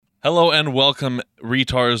Hello and welcome,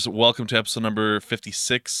 retards. Welcome to episode number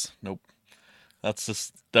 56. Nope.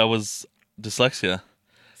 That was dyslexia.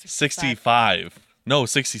 65. No,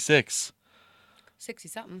 66.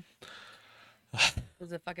 60-something.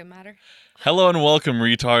 Does it fucking matter? Hello and welcome,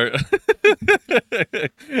 retard.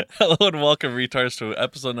 Hello and welcome, retards, to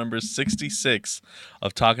episode number 66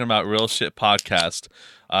 of Talking About Real Shit podcast.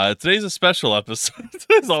 Today's a special episode.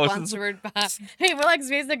 Sponsored by... Hey, we're like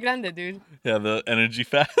Zvezda Grande, dude. Yeah, the energy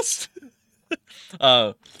fast.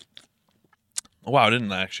 Wow, it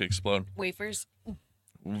didn't actually explode. Wafers.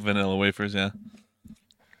 Vanilla wafers, yeah.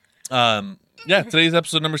 Yeah, today's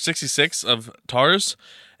episode number 66 of TARS,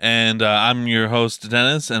 and I'm your host,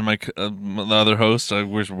 Dennis, and the other host,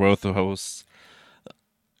 we're both the hosts.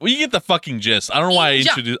 Well, you get the fucking gist. I don't know why I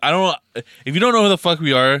introduced... I don't know... If you don't know who the fuck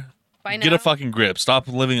we are, get a fucking grip. Stop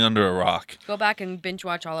living under a rock. Go back and binge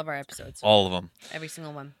watch all of our episodes. All of them. Every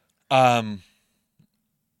single one.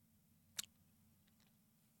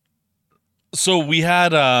 So we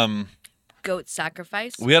had... Goat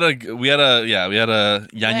sacrifice. We had a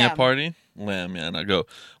Yanya party. Lamb, yeah, not goat.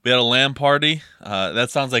 We had a lamb party. That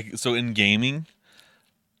sounds like, so in gaming,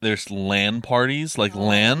 there's LAN parties, like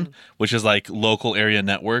LAN, which is like local area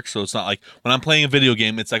network. So it's not like when I'm playing a video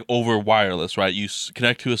game, it's like over wireless, right? You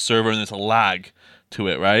connect to a server and there's a lag to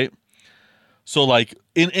it, right? So like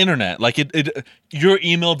in internet, like your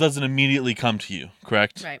email doesn't immediately come to you,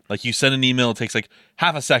 correct? Right. Like you send an email, it takes like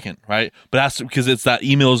half a second, right? But that's because it's that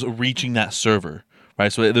email's reaching that server,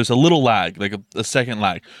 right? So there's a little lag, like a second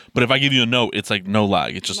lag. But if I give you a note, it's like no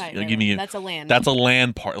lag. It's just give me. That's a LAN. That's a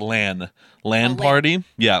LAN party.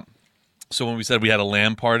 Yeah. So when we said we had a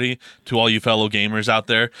LAN party, to all you fellow gamers out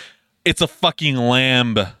there, it's a fucking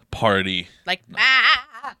lamb party. Like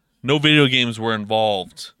No video games were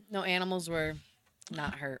involved. No animals were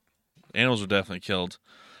not hurt. Animals were definitely killed.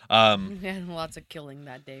 We had lots of killing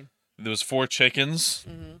that day. There was 4 chickens.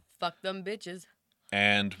 Mm-hmm. Fuck them bitches.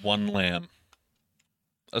 And 1 lamb.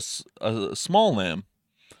 A small lamb.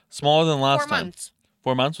 Smaller than last 4 time. months.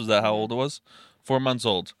 4 months? Was that how old it was? 4 months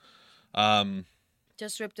old.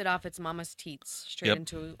 Just ripped it off its mama's teats straight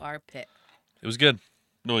into our pit. It was good.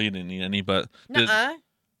 No, you didn't eat any, but... Nuh-uh.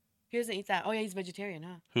 He doesn't eat that. Oh, yeah, he's vegetarian,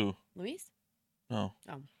 huh? Who? Luis? No.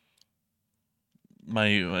 Oh.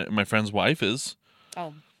 My friend's wife is.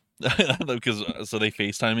 Oh. Because so they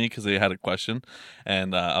FaceTime me because they had a question,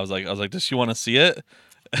 and I was like, does she want to see it?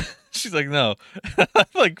 She's like, no.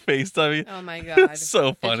 Like FaceTime me. Oh my god.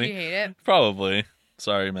 So funny. Did she hate it? Probably.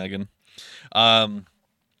 Sorry, Megan. So.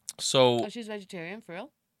 Oh, she's vegetarian for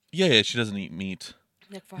real? Yeah, she doesn't eat meat.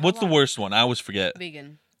 Like What's the worst one? I always forget.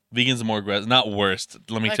 Vegan. Vegan's the more aggressive. Not worst.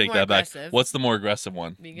 Let me Like take more that aggressive. back. What's the more aggressive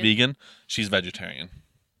one? Vegan. She's vegetarian.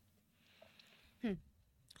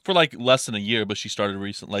 For like less than a year, but she started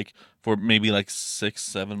recent, like for maybe like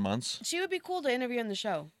 6-7 months. She would be cool to interview on the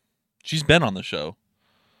show. She's been on the show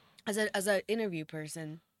as a interview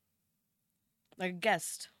person, like a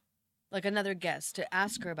guest, like another guest, to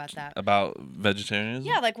ask her about that. About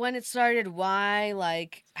vegetarianism. Yeah, like when it started, why,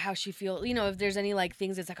 like how she feels. You know, if there's any like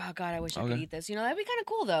things that's like, oh god, I wish I could eat this. You know, that'd be kind of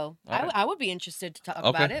cool though. Okay. I would be interested to talk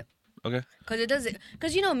about it. Okay.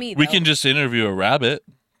 Because you know me. We can just interview a rabbit.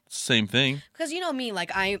 Same thing. Because you know me,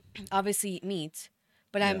 like I obviously eat meat,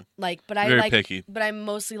 but I'm like, but Very I like, picky. But I'm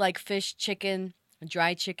mostly like fish, chicken,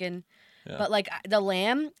 dry chicken. Yeah. But like the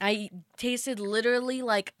lamb, I tasted literally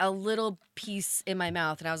like a little piece in my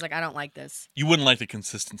mouth, and I was like, I don't like this. You wouldn't like the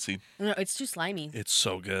consistency. No, it's too slimy. It's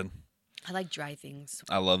so good. I like dry things.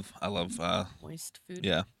 I love Moist food.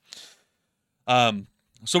 Yeah.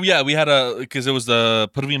 So yeah, we had because it was the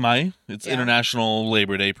První maj. It's International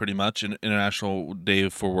Labor Day, pretty much, an International Day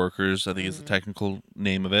for Workers. I think is the technical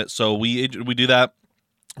name of it. So we do that.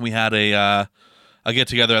 We had a get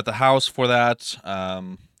together at the house for that. A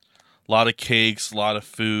lot of cakes, a lot of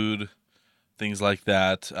food, things like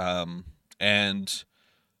that, and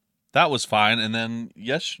that was fine. And then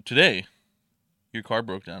today, your car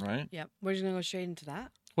broke down, right? Yep. We're just gonna go straight into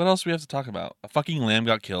that. What else do we have to talk about? A fucking lamb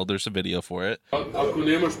got killed. There's a video for it. Ako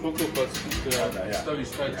nemaš pokopac,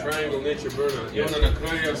 staviš taj triangle, neće burna. I onda na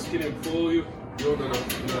kraju ja skinem foliju I onda na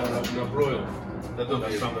broil. Da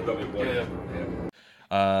dobije samo dobije bolje.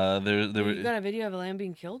 You got a video of a lamb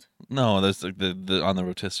being killed? No, there's the on the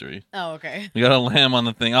rotisserie. Oh, okay. We got a lamb on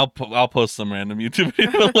the thing. I'll post some random YouTube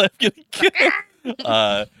video of a lamb getting killed.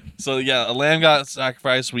 So yeah, a lamb got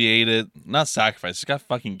sacrificed. We ate it. Not sacrificed. It got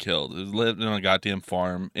fucking killed. It lived in a goddamn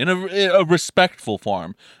farm, in a respectful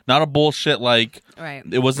farm, not a bullshit like. Right.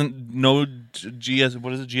 It wasn't no GS.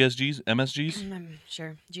 What is it? GSGs, MSGs. I'm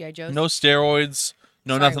sure GI Joes. No steroids.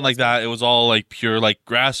 No, nothing like that. It was all like pure, like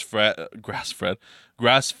grass fed,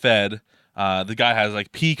 The guy has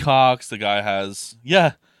like peacocks. The guy has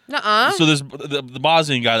Nuh-uh. So there's the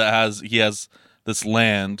Bosnian guy that has this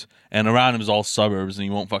land, and around him is all suburbs, and he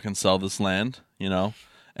won't fucking sell this land, you know.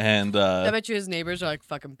 And I bet you his neighbors are like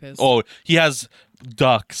fucking pissed. oh, he has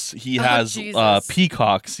ducks. He has Jesus.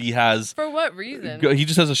 peacocks. He has. For what reason? He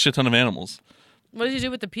just has a shit ton of animals. What did you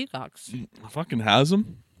do with the peacocks? Fucking has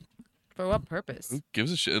them. For what purpose? Who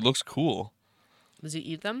gives a shit? It looks cool. Does he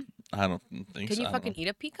eat them? I don't think so. Can you fucking eat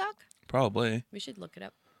a peacock? Probably. We should look it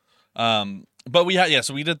up. But we had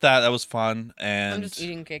so we did that. That was fun. And I'm just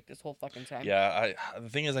eating cake this whole fucking time. yeah, the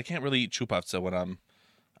thing is I can't really eat chupavca when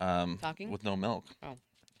I'm Talking? with no milk. Oh.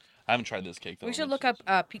 I haven't tried this cake though. We should look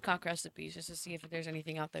up peacock recipes just to see if there's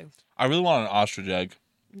anything out there. I really want an ostrich egg.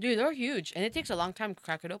 Dude, they're huge, and it takes a long time to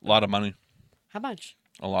crack it open. A lot of money. How much?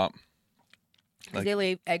 A lot. Because they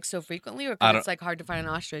lay eggs so frequently, or I because don't- it's like hard to find an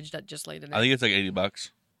ostrich that just laid an egg? I think it's like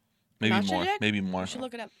 $80. Maybe Ostrich more. egg? Maybe more. We should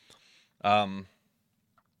look it up.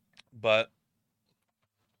 But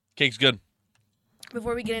cake's good.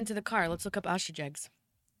 Before we get into the car, let's look up ostrich eggs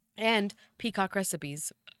and peacock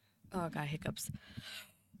recipes. Oh, I got hiccups.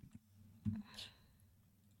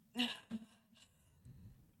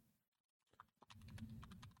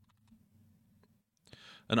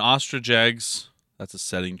 An ostrich eggs. That's a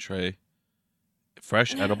setting tray.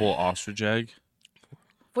 Fresh edible ostrich egg.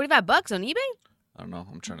 $45 on eBay? I don't know.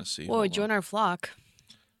 I'm trying to see. Whoa, Hold on. join our flock.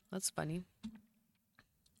 That's funny.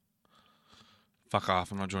 Fuck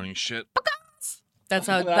off! I'm not joining shit. That's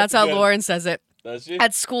how That's good. Lauren says it. That's it.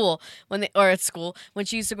 At school when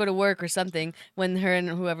she used to go to work or something, when her and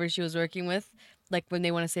whoever she was working with, like when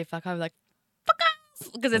they want to say fuck off, like fuck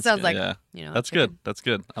off, because it That's sounds good, like yeah. you know. That's good. That's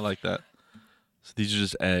good. I like that. So these are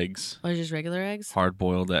just eggs. Or just regular eggs. Hard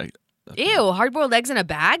boiled egg. Ew, hard boiled eggs in a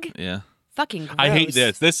bag. Yeah. Fucking gross. I hate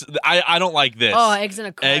this. I don't like this. Oh, eggs in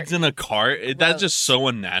a cart. Eggs in a cart. That's Gross. just so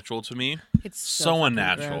unnatural to me. It's So fucking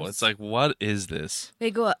unnatural. gross. It's like, what is this? They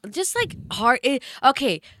go just like hard.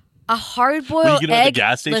 Okay, a hard When boiled you get it egg. at the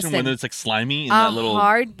gas station listen, when it's like slimy and a that little.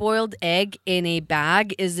 hard boiled egg in a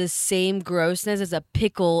bag is the same grossness as a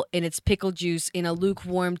pickle in its pickle juice in a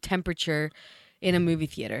lukewarm temperature in a movie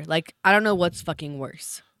theater. Like I don't know what's fucking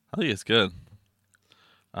worse. I think it's good.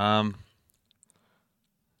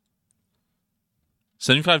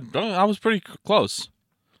 75. Oh, I was pretty close.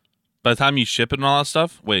 By the time you ship it and all that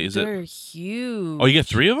stuff. Wait, is They're it? huge. Oh, you get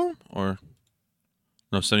 3 of them, or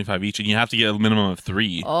no? 75 each, and you have to get a minimum of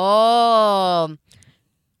 3. Oh.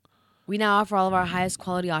 We now offer all of our highest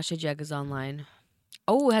quality ostrich eggs online.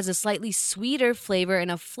 Oh, it has a slightly sweeter flavor and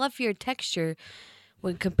a fluffier texture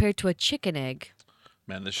when compared to a chicken egg.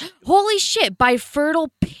 Man, this Holy shit! Buy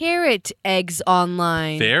fertile parrot eggs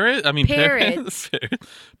online. ferret. I mean, Parrot.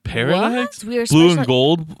 Parrot What? eggs. We are Blue special- and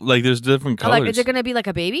gold. Like there's different Oh, colors. like, is it gonna be like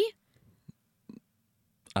a baby?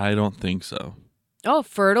 I don't think so. Oh,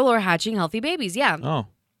 fertile or hatching healthy babies. Yeah. Oh,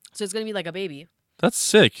 So it's gonna be like a baby. that's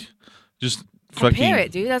sick. Just A fucking.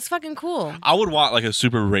 parrot, dude. That's fucking cool, I would want like a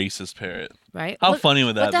super racist parrot. right? How funny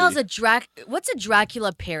would that What the hell's be? What's a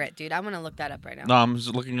Dracula parrot, dude? I'm gonna look that up right now. No, I'm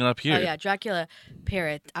just looking it up here. Oh yeah, Dracula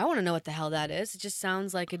parrot. I want to know what the hell that is. It just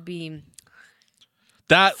sounds like it'd be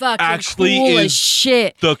That fucking actually cool as is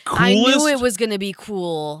shit. the coolest. I knew it was gonna be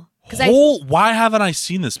cool Why haven't I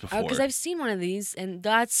seen this before? because I've seen one of these, and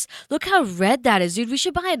look how red that is, dude. We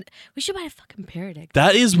should buy it. We should buy a fucking parrot egg.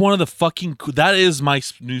 That is one of the fucking. That is my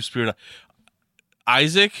new spirit.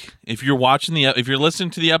 Isaac, if you're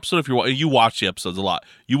listening to the episode, if you watch the episodes a lot,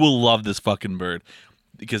 you will love this fucking bird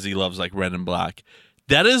because he loves like red and black.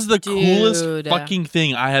 That is the coolest Dude. fucking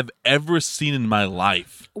thing I have ever seen in my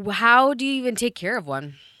life. How do you even take care of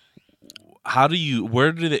one?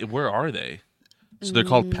 Where are they? So they're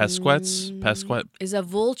called pesquets. Pesquet. Is a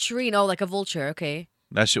vulturine? Oh, like a vulture. Okay.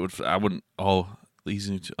 That shit would. I wouldn't. Oh,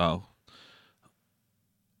 easy to. Oh,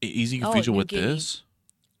 easy Oh, feature with New Guinea. this.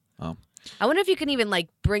 I wonder if you can even like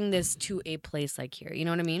bring this to a place like here. You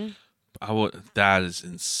know what I mean? I would. That is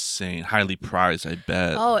insane. Highly prized. I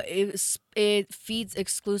bet. Oh, it feeds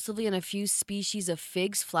exclusively on a few species of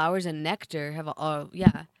figs, flowers, and nectar.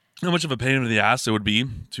 Yeah. How much of a pain in the ass it would be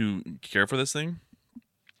to care for this thing?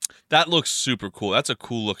 That looks super cool. That's a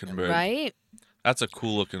cool looking bird. Right? That's a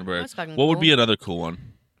cool looking bird. That's fucking What would cool. be another cool one?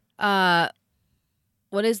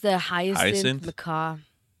 What is the hyacinth Hyacinth? macaw?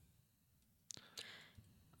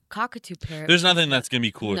 Cockatoo parrot. There's nothing that's gonna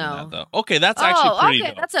be cooler No. than that, though. Okay, that's actually pretty. okay.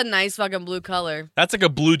 Dope. That's a nice fucking blue color. That's like a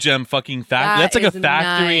blue gem fucking factory. That's like a is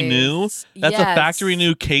factory new. nice. That's a Yes. factory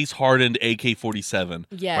new case hardened AK-47.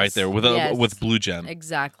 Yes. Right there with yes. with blue gem.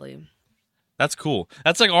 Exactly. That's cool.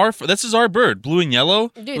 That's like this is our bird, blue and yellow.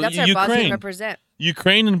 Dude, that's our Bosnian represent.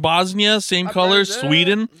 Ukraine and Bosnia, same colors. Represent.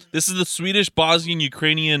 Sweden. This is the Swedish, Bosnian,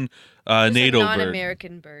 Ukrainian Just NATO a bird.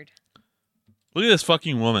 non-American bird. Look at this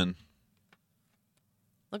fucking woman.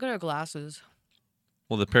 Look at her glasses.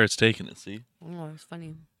 Well, the parrot's taking it. See. Oh, it's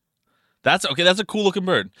funny. That's okay. That's a cool looking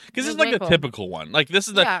bird because it's It's like very the cool. typical one. Like this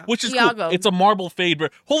is the Yeah, which is Iago. cool. It's a marble fade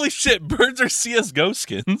bird. Holy shit! Birds are CS:GO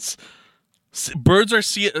skins. Birds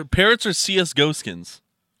are parrots are CS:GO skins.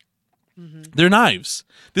 Mm-hmm. They're knives.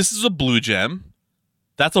 This is a blue gem.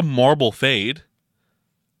 That's a marble fade.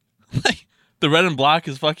 Like the red and black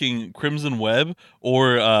is fucking crimson web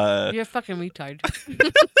or You're a fucking retard.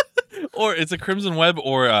 or it's a crimson web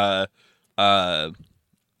or the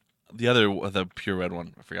pure red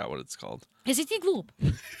one. I forgot what it's called. Is it glue?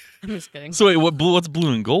 I'm just kidding. So wait, what's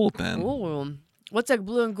blue and gold then? Ooh, what's a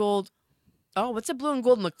blue and gold? Oh, what's a blue and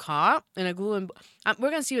gold macaw and a blue and? We're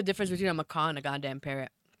gonna see the difference between a macaw and a goddamn parrot.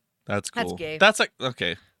 That's cool. That's gay. That's like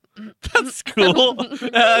okay. That's cool.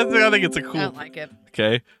 I think it's a I cool. don't like it.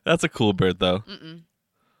 Okay, that's a cool bird though. Mm-mm.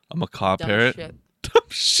 A macaw Dumb parrot. shit. Dumb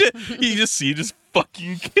shit. You just see, just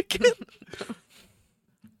fucking kick it.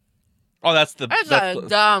 Oh, that's the. That's that's a the-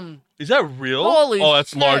 dumb. Is that real? Holy oh, that's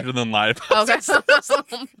shit. larger than life. Okay.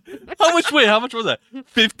 How much? Wait, how much was that?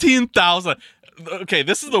 15,000. Okay,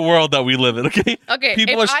 this is the world that we live in. Okay. Okay,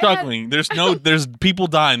 People if are I had- struggling. There's people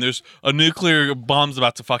dying. There's a nuclear bomb's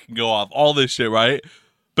about to fucking go off. All this shit, right?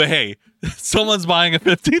 But hey, someone's buying a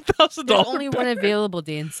 $15,000. There's only one available,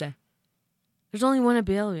 Dance. There's only one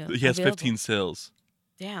available. He has 15 sales.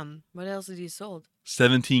 Damn. What else did he sold?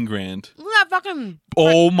 17 grand. Look at that fucking.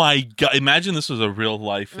 Oh my god! Imagine this was a real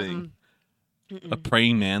life thing. A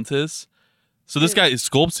praying mantis. So this Dude, guy is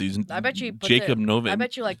Sculpsies. I bet you. Puts Jacob it, Noving. I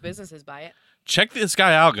bet you like businesses buy it. Check this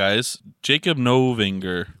guy out, guys. Jacob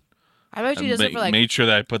Novinger. I bet you does it for like. Made sure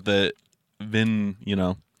that I put the VIN.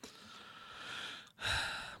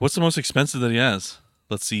 What's the most expensive that he has?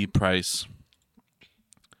 Let's see price.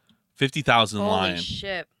 50,000 Holy lion.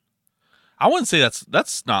 shit. I wouldn't say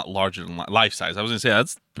that's not larger than life size. I was gonna say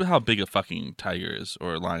that's how big a fucking tiger is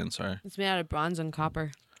or a lion. Sorry, It's made out of bronze and copper.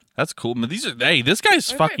 that's cool. But this guy's They're very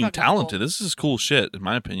fucking fucking talented. cool. This is cool shit in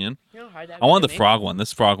my opinion. You know how hard that I want the would be to frog one.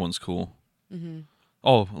 This frog one's cool. make? Mhm.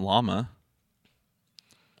 Oh, llama.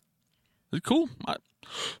 It's cool.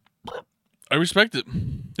 I respect it.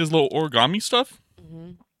 His little origami stuff.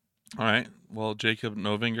 Mhm. All right. Well, Jacob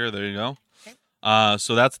Novinger, there you go. Okay.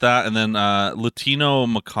 So that's that, and then Latino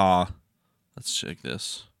macaw. Let's check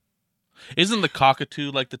this. Isn't the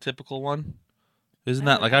cockatoo like the typical one? Isn't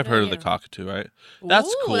that like I I've have no heard of the idea. cockatoo, right? That's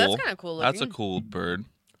Ooh, cool. That's kind of cool. That's a looking. cool bird.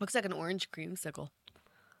 Looks like an orange creamsicle.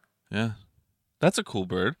 Yeah, that's a cool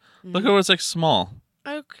bird. Look Mhm. how it's like small.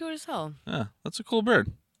 Oh, cute as hell. Yeah, that's a cool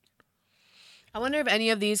bird. I wonder if any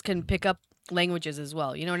of these can pick up languages as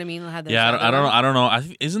well. You know what I mean? How there's Yeah, other I don't know. one- I don't know. I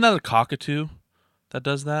think isn't that a cockatoo that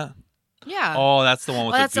does that? Yeah. Oh, that's the one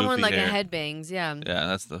with that's the the goofy one like hair. a headbangs. Yeah. Yeah,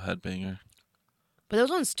 that's the headbanger. But those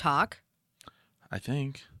ones talk. I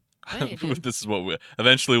think. Hey, dude. This is what we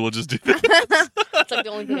eventually we'll just do. This. It's like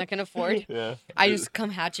the only thing I can afford. Yeah. I just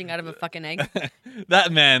come hatching out of a fucking egg.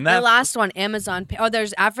 That man. The That. last one, Amazon. Oh,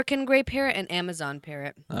 there's African gray parrot and Amazon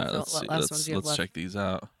parrot. All right, So, let's see. last ones you have Let's left. check these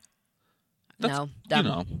out. No, You dumb.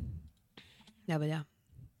 know. Yeah, but yeah.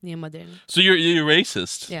 Yeah, modern. So you're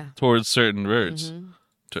racist. Yeah. Towards certain birds, Mhm.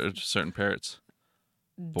 to certain parrots.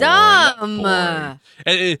 Dumb. Boring.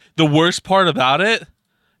 And the worst part about it,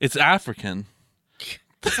 it's African.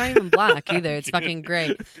 It's not even black either. It's fucking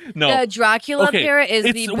gray. No. The Dracula Okay, parrot is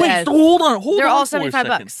it's, the wait, best. hold on. They're on all for a $75 second.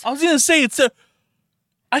 bucks. I was gonna say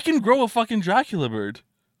I can grow a fucking Dracula bird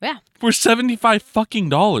Yeah, for $75 fucking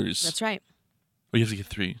dollars. that's right. Or you have to get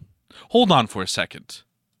 3. Hold on for a second.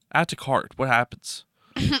 Add to cart. What happens?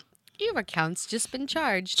 Your account's just been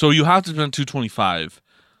charged. So you have to spend $225.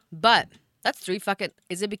 But that's 3 fucking.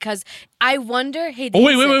 Is it because I wonder? Hey, Oh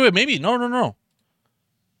wait. Jason, Maybe no.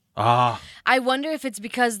 Ah, I wonder if it's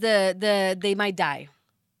because they might die.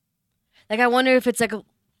 Like I wonder if it's like a.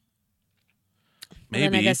 maybe.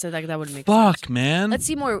 Then I guess that would make Fuck, sense. man. Let's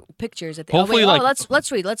see more pictures. At the, Hopefully, oh, wait, like-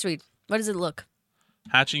 let's read. Let's read. What does it look?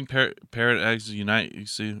 Hatching parrot eggs unite. You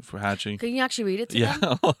see for hatching. Can you actually read it? To Yeah.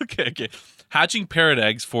 them? Okay. Hatching parrot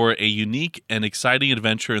eggs for a unique and exciting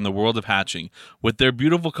adventure in the world of hatching. With their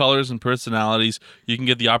beautiful colors and personalities, you can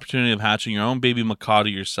get the opportunity of hatching your own baby macaw to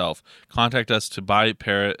yourself. Contact us to buy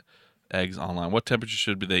parrot eggs online. What temperature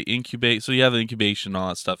should they incubate? So you have the incubation and all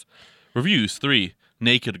that stuff. Reviews 3.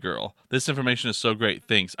 Naked girl. This information is so great.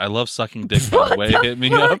 Thanks. I love sucking dick. By the way, hit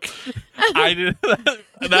me up. I did.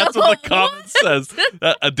 That's what the comment says.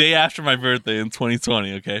 A day after my birthday in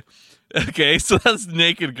 2020. Okay. Okay, so that's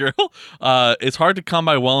Naked Girl. It's hard to come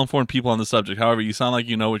by well-informed people on the subject. However, you sound like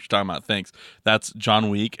you know what you're talking about. Thanks. That's John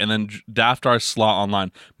Week. And then Daftar Slot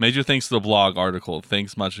Online. Major thanks to the blog article.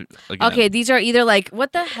 Thanks much again. Okay, these are either like,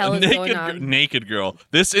 what the hell is going on? Naked Girl.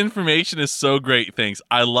 This information is so great. Thanks.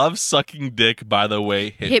 I love sucking dick, by the way.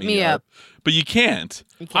 Hit me up. But you can't.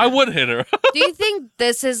 You can't. I would hit her. Do you think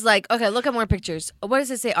this is like, okay, look at more pictures. What does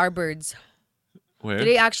it say? Our birds. Where? Do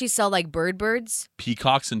they actually sell like birds?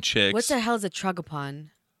 Peacocks and chicks. What the hell is a tragopon?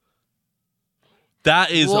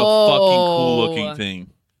 That is Whoa. a fucking cool looking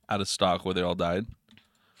thing out of stock where they all died.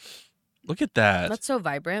 Look at that. That's so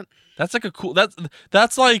vibrant. That's like a cool. That's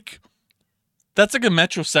like a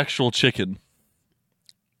metrosexual chicken.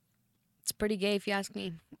 It's pretty gay if you ask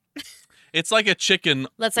me. It's like a chicken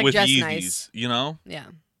Let's like with dress Yeezys, nice. you know, Yeah.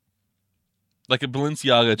 like a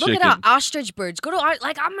Balenciaga chicken. Look at that ostrich birds. Go to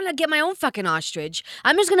like I'm gonna get my own fucking ostrich.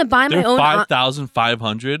 I'm just gonna buy my They're own.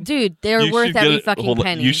 5,500. Dude, they're worth every fucking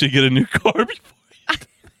penny. You should get a new car before.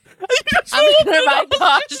 I'm gonna buy the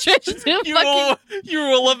ostrich. Too, You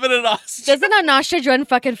will live in an ostrich. Doesn't an ostrich run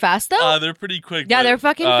fucking fast though? They're pretty quick. Yeah, but, they're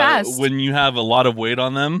fucking fast. When you have a lot of weight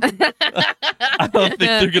on them, I don't think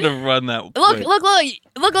they're gonna run that quick.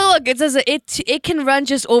 Look! It says it can run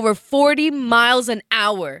just over 40 miles an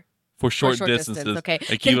hour. For short distance. distances. Okay,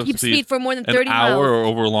 They can keep speed for more than 30 an hour miles. or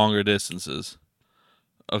over longer distances.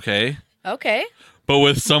 Okay, Okay. but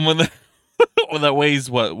with someone that that weighs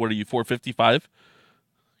what are you 455?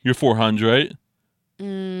 You're 400, right?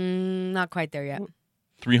 Not quite there yet.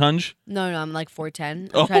 300. No, I'm like 410.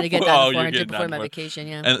 Oh, I'm trying to get oh, down to you're 400 getting before down my to vacation.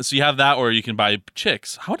 Yeah. And so you have that, or you can buy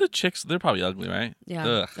chicks. How do chicks? They're probably ugly, right? Yeah.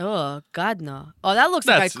 Ugh. Oh God, no. Oh, that looks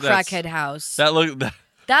like a crackhead house. That look.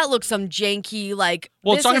 That looks some janky like.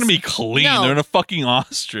 Well, it's this not gonna is- be clean. No. They're in a fucking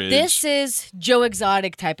ostrich. This is Joe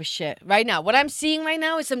Exotic type of shit right now. What I'm seeing right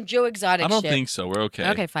now is some Joe Exotic I don't shit. think so. We're okay.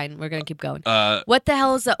 Okay, fine. We're gonna keep going. Uh, What the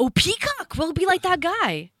hell is that? Oh, Peacock. We'll be like that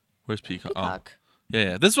guy. where's Peacock? Peacock. Oh,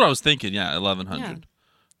 yeah. This is what I was thinking. Yeah, 1,100.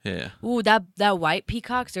 Yeah. Ooh, that white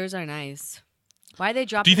peacocks. Theirs are nice. Why are they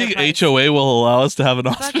dropping? Do you think their price? HOA will allow us to have an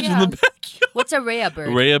ostrich yeah. in the backyard? What's a Rhea bird?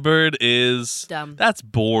 Rhea bird is Dumb. That's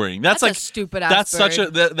boring. That's like a stupid ass that's bird. such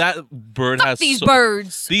a that bird Fuck has these so,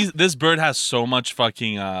 birds. This bird has so much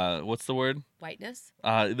fucking what's the word? Whiteness.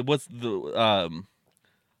 What's the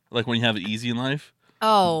like when you have it easy in life?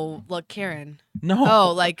 Oh, look, Karen. No.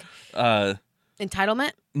 Oh, like Uh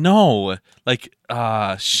entitlement. no. Like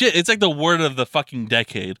shit. It's like the word of the fucking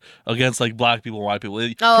decade against like black people and white people.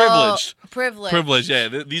 Oh, Privileged. Privilege. Privileged.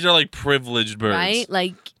 Yeah. These are like privileged birds. Right?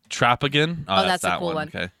 Like, Trap again. Oh, that's a that cool one.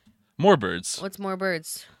 Okay. More birds. what's more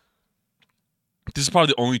birds? This is probably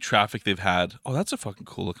the only traffic they've had. Oh, that's a fucking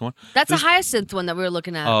cool looking one. That's This- a hyacinth one that we were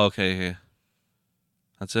looking at. Oh, okay. Yeah.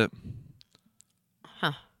 That's it.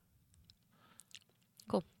 Huh.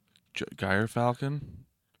 Cool. Gyre falcon.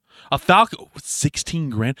 A falcon, 16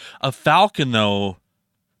 grand. A falcon though.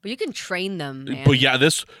 But you can train them, man. But yeah,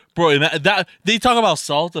 this bro, that they talk about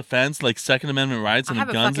self-defense, like Second Amendment rights and I have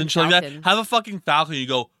a guns fucking and shit like falcon. that. Have a fucking falcon. You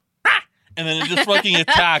go, ah! And then it just fucking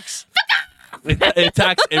attacks. It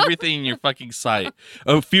attacks everything in your fucking sight.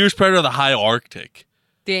 A fierce predator of the high Arctic.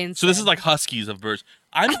 So this is like huskies of birds.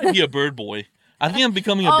 I might be a bird boy. I think I'm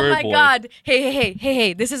becoming a Oh bird my boy. God.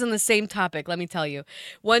 Hey. This is on the same topic. Let me tell you.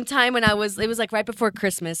 One time when it was like right before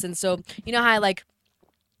Christmas. And so, you know how I like,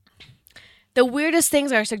 the weirdest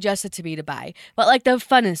things are suggested to me to buy, but like the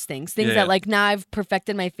funnest things Yeah. that like now I've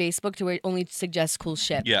perfected my Facebook to where it only suggests cool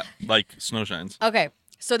shit. Yeah, like snow shines. Okay.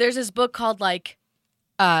 So there's this book called like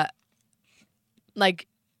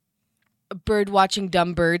bird watching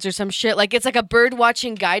dumb birds or some shit. Like it's like a bird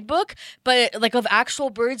watching guidebook, but like of actual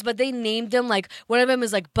birds, but they named them like one of them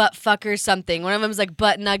is like butt fucker something. One of them is like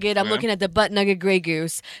butt nugget. I'm Okay. looking at the butt nugget gray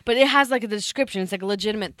goose, but it has like a description. It's like a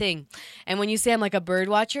legitimate thing. And when you say I'm like a bird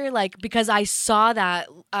watcher, like because I saw that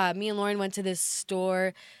me and Lauren went to this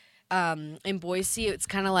store in Boise. It's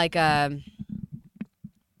kind of like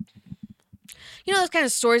you know those kind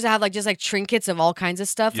of stores that have like just like trinkets of all kinds of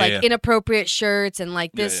stuff, Yeah, like yeah. inappropriate shirts and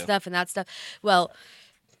like this Yeah. stuff and that stuff. Well,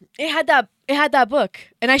 it had that book,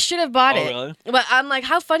 and I should have bought Oh, it. really? But I'm like,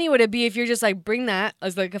 how funny would it be if you're just like bring that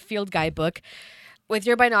as like a field guide book with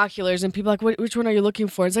your binoculars, and people are like, which one are you looking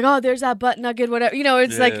for? It's like, oh, there's that butt nugget, whatever. You know,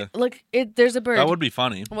 it's Yeah, like, yeah. look, there's a bird. That would be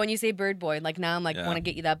funny. When you say bird boy, like now I'm like, Yeah. want to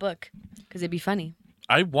get you that book because it'd be funny.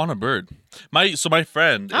 I want a bird. My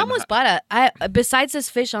friend. I almost bought besides this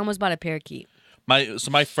fish, I almost bought a parakeet.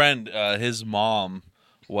 My friend, his mom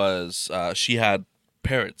was she had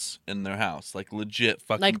parrots in their house, like legit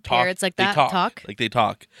fucking Like talk. parrots like They that talk? like they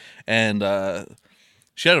talk, and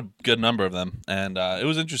she had a good number of them, and it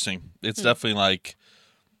was interesting. It's definitely like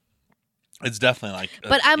It's definitely like.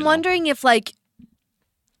 But I'm wondering if like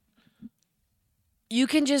you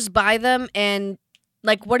can just buy them and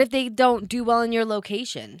like what if they don't do well in your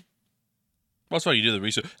location? That's why you do the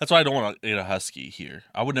research. That's why I don't want to get a husky here.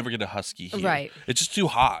 I would never get a husky here. Right. It's just too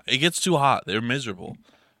hot. It gets too hot. They're miserable.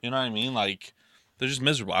 You know what I mean? Like they're just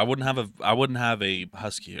miserable. I wouldn't have a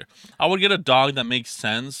husky here. I would get a dog that makes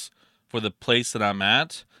sense for the place that I'm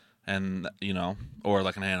at, and or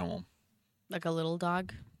like an animal. Like a little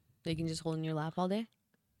dog that you can just hold in your lap all day?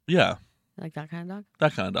 Yeah. Like that kind of dog?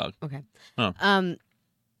 That kind of dog. Okay. Huh.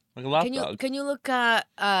 Like a lap dog. Can you look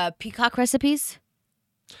peacock recipes?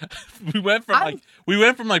 we went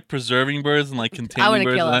from like preserving birds and like containing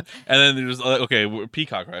birds, and then there's like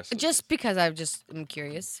peacock recipes. Just because I'm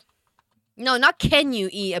curious. No, not can you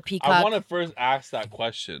eat a peacock? I want to first ask that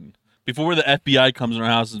question before the FBI comes in our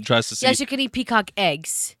house and tries to see. Yes, you can eat peacock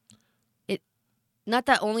eggs. Not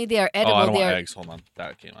that only they are edible. I don't want eggs. Hold on,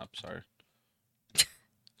 that came up. Sorry.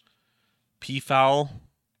 Peafowl.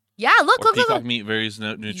 Yeah, look. Peacock meat, various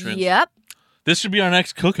nutrients. Yep. This should be our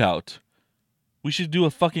next cookout. We should do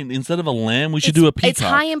instead of a lamb, we should do a peacock. It's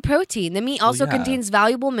high in protein. The meat also contains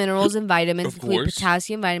valuable minerals and vitamins, including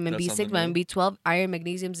potassium, vitamin B6, vitamin B12, iron,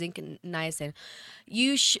 magnesium, zinc, and niacin.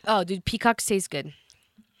 Dude, peacock tastes good.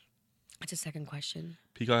 That's a second question.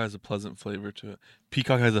 Peacock has a pleasant flavor to it.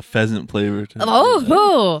 Peacock has a pheasant flavor to it.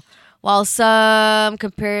 Oh, while some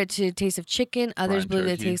compare it to the taste of chicken, others believe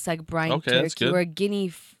it tastes like brine turkey or a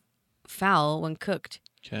guinea fowl when cooked.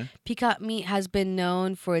 Okay. Peacock meat has been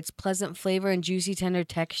known for its pleasant flavor and juicy, tender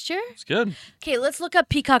texture. It's good. Okay, let's look up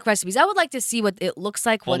peacock recipes. I would like to see what it looks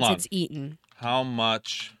like once it's eaten. How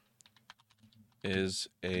much is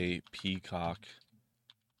a peacock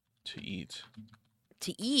to eat?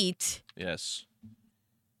 To eat? Yes.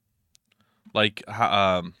 Like,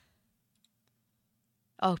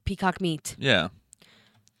 peacock meat. Yeah.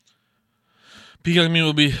 Peacock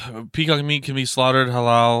meat can be slaughtered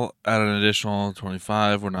halal at an additional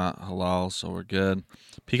 25. We're not halal, so we're good.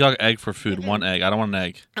 Peacock egg for food. 1 egg. I don't want an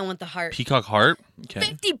egg. I want the heart. Peacock heart. Okay.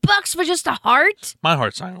 $50 for just a heart? My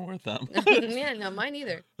heart's not even worth that. Yeah, no, mine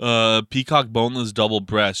either. Peacock boneless double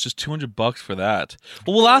breast. Just $200 for that.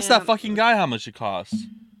 Well, we'll ask that fucking guy how much it costs.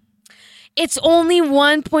 It's only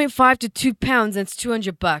 1.5 to 2 pounds. That's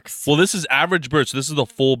 $200. Well, this is average bird, so this is the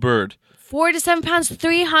full bird. 4 to 7 pounds,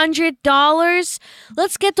 $300.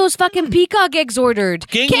 Let's get those fucking peacock eggs ordered.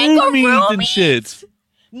 Kangaroo meat and shit.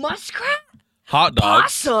 Muskrat. Hot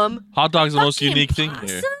dogs. Possum. Hot dogs are the most unique thing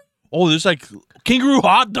here. Oh, there's like kangaroo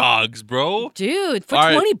hot dogs, bro. Dude, for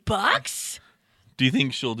 $20? Do you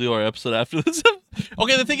think she'll do our episode after this?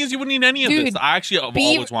 Okay, the thing is, you wouldn't need any of this. I actually have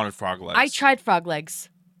always wanted frog legs. I tried frog legs.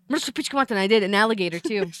 And I did an alligator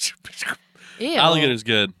too. Ew. Alligator's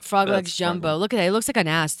good. Frog legs jumbo. Look at that. It looks like an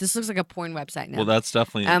ass. This looks like a porn website now. Well, that's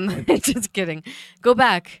definitely. Just kidding. Go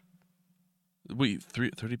back. Wait,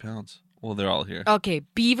 30 pounds. Well, they're all here. Okay,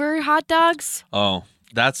 beaver hot dogs. Oh,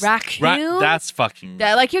 that's raccoon. That's fucking.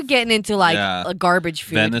 Like you're getting into like a garbage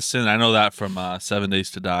food. Venison. I know that from 7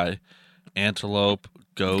 Days to Die. Antelope,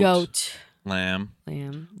 goat, lamb,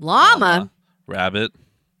 llama, rabbit,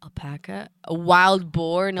 alpaca, a wild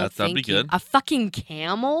boar. No, that'd be good. A fucking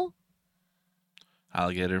camel.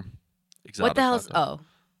 Alligator. What the hell is... Oh.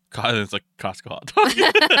 It's like Costco hot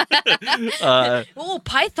dog.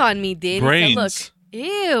 Python meat, dude. Brains. Look.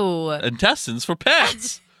 Ew. Intestines for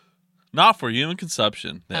pets. Not for human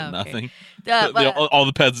consumption. They have nothing. All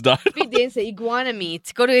the pets died. Didn't say iguana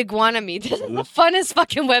meat. Go to iguana meat. This is the funnest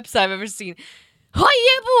fucking website I've ever seen.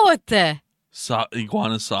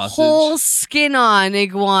 Iguana sausage. Whole skin on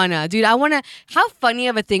iguana. Dude, I want to... How funny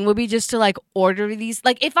of a thing would be just to, like, order these...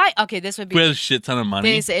 Like, if I... Okay, this would be... We had a shit ton of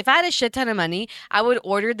money. If I had a shit ton of money, I would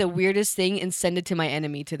order the weirdest thing and send it to my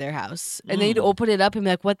enemy to their house. And they'd open it up and be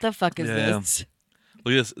like, what the fuck is this?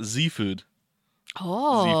 Look at this. Z-food.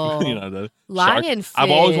 Oh. Z-food. You know, lionfish.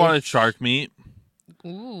 I've always wanted shark meat.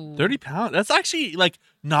 Ooh. 30 pounds. That's actually like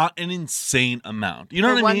not an insane amount. You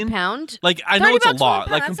know what I mean? 1 pound? Like I know it's a lot.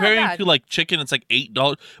 Pound, like comparing to like chicken, it's like $8.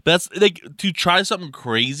 But that's like to try something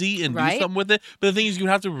crazy and do something with it. But the thing is, you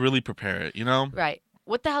have to really prepare it. You know? Right.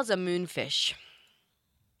 What the hell's a moonfish?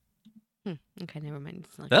 Okay, never mind.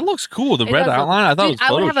 That looks cool. The red outline. I thought it was Photoshopped.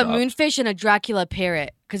 I would have a moonfish and a Dracula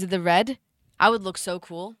parrot because of the red. I would look so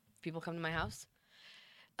cool if people come to my house.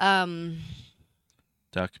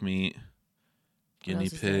 Duck meat. Guinea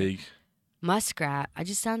pig. Muskrat. It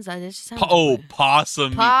just sounds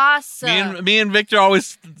possum. Possum. Me and Victor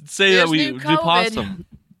always say that we do possum.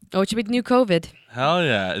 Oh, it should be the new COVID. Hell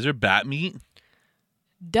yeah. Is there bat meat?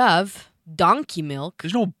 Dove. Donkey milk.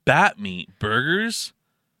 There's no bat meat. Burgers.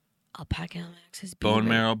 Alpaca. Bone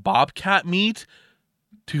marrow. Bobcat meat.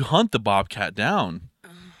 to hunt the bobcat down. Oh,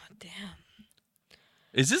 damn.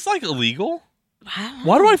 Is this like illegal? Wow.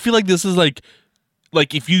 Why do I feel like this is like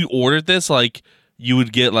if you ordered this, like you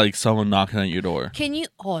would get like someone knocking at your door? Can you?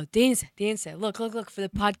 Oh, dance. Look for the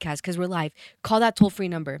podcast because we're live. Call that toll-free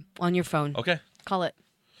number on your phone. Okay. Call it.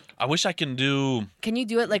 I wish I can do. Can you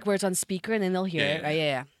do it like where it's on speaker and then they'll hear Yeah, it? Right?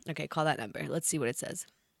 Yeah. Okay, call that number. Let's see what it says.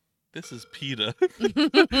 This is PETA.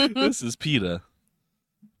 This is PETA.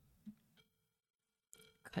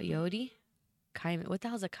 Coyote? Cayman. What the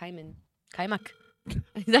hell's a cayman? Kaimak.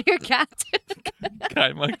 Is that your cat?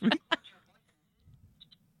 Guy Mike.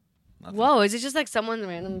 Whoa, is it just like someone's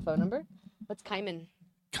random phone number? What's cayman?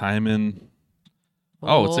 Cayman.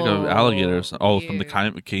 Oh, it's like an alligator. Or something. Oh, from the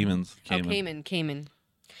weird. Caymans. Oh, cayman.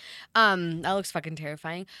 That looks fucking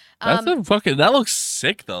terrifying. That's a fucking. That looks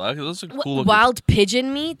sick though. That looks like cool. Wild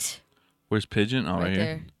pigeon meat? Where's pigeon? Oh, right here.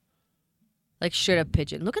 there. Like straight up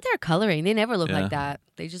pigeon. Look at their coloring. They never look Yeah. like that.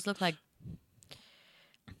 They just look like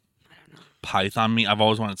Python meat. I've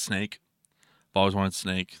always wanted snake.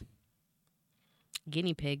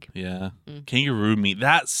 guinea pig, Yeah. Mm. Kangaroo meat.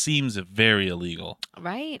 That seems very illegal.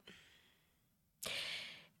 right?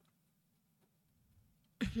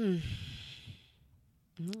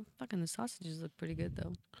 Fucking the sausages look pretty good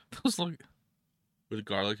though. Those look with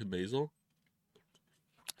garlic and basil.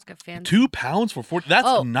 It's got fancy. 2 pounds for 40.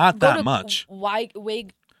 That's not go that to much. Wag.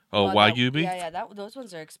 Oh, Wagyu beef? Yeah. Those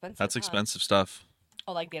ones are expensive. That's huh? expensive stuff.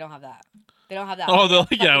 Oh, like they don't have that. They don't have that. Oh, they're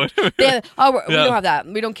like, yeah. We Yeah. don't have that.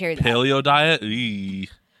 We don't carry that. Paleo diet? Eee.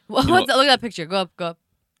 Look at that picture. Go up.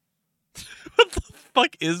 What the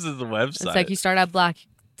fuck is this website? It's like you start out black,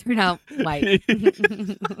 turn out white.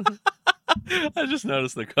 I just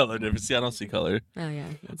noticed the color difference. See, I don't see color. Oh yeah,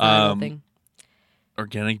 it's not a real thing.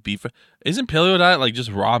 Organic beef. Isn't paleo diet like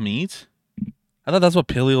just raw meat? I thought that's what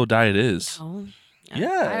paleo diet is. Oh, Yeah,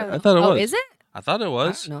 don't I know. thought it Oh, was. is it? I thought it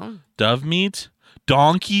was. I don't know. Dove meat,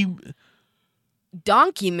 donkey.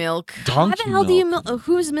 Donkey milk. How Donkey the hell do you milk.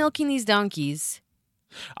 who's milking these donkeys?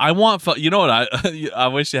 I want. You know what? I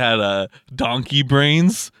wish you had donkey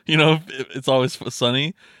brains. You know, it's always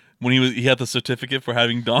sunny when he had the certificate for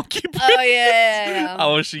having donkey brains. Oh yeah.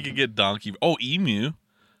 I wish he could get donkey. Oh, emu,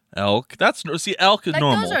 elk. See, elk is Like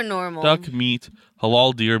normal. those are normal. Duck meat,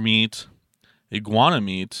 halal deer meat, iguana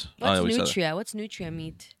meat. What's we said that. nutria? What's nutria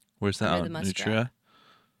meat? Where's that? Under Oh, the muskrat. nutria.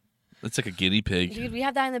 That's like a guinea pig. Dude, we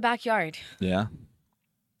have that in the backyard. Yeah.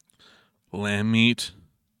 Lamb meat.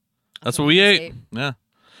 That's what what we we ate. ate. Yeah.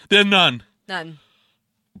 Then none. None.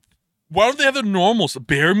 Why don't they have the normals?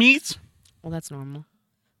 Bear meat? Well, that's normal.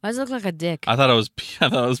 Why does it look like a dick? I thought it was.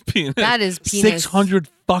 penis. That is penis. $600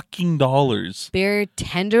 fucking dollars. Bear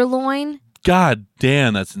tenderloin. God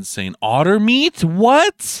damn, that's insane. Otter meat?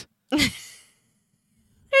 What? They're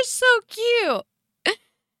so cute.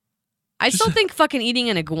 I still think fucking eating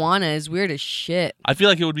an iguana is weird as shit. I feel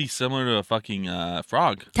like it would be similar to a fucking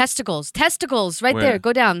frog. Testicles, right Where? there.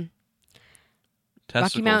 Go down.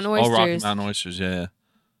 Testicles. Mountain Oh, Rocky oysters. Mountain oysters. Yeah.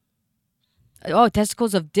 Oh,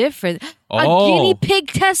 testicles of different. Oh. A guinea pig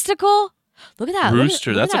testicle. Look at that.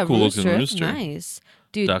 Rooster. Look at That's a that cool looking That's rooster. nice,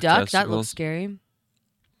 dude. Duck Duck. That testicles. looks scary.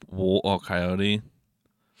 Coyote.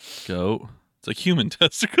 Goat. It's like human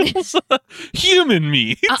testicles. Human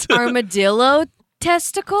meat. Armadillo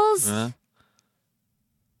testicles. Uh,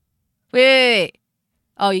 Wait.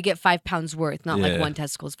 Oh, you get 5 pounds worth, not like Yeah. one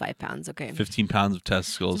testicle is 5 pounds. Okay. 15 pounds of So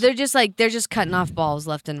testicles. they're just cutting off balls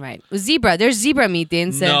left and right. Zebra. There's zebra meat. They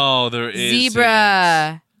didn't say No, there is.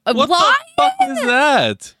 zebra. What Why? the fuck is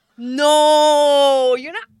that? No,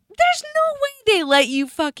 you're not. There's no way they let you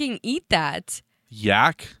fucking eat that.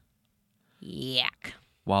 Yak. Yuck.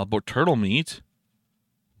 Wild boar turtle meat.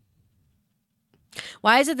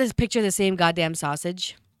 Why is it this picture the same goddamn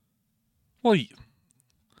sausage? Well,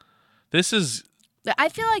 this is. I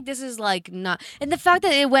feel like this is like not, and the fact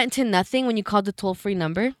that it went to nothing when you called the toll-free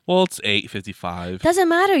number Well, it's $8.55. doesn't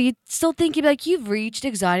matter. You still think you'd be like, you've reached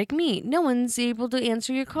exotic meat. No one's able to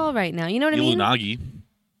answer your call right now. You know what I mean? Ilunagi.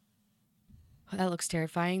 Oh, that looks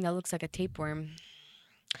terrifying. That looks like a tapeworm.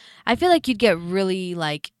 I feel like you'd get really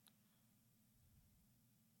like,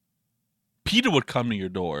 PETA would come to your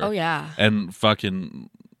door. oh yeah. And fucking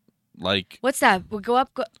like. What's that? We'll go up.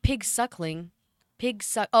 Pig suckling.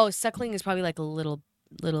 Oh, suckling is probably like a little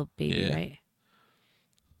baby, Yeah. right?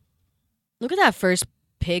 Look at that first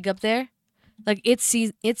pig up there. Like it's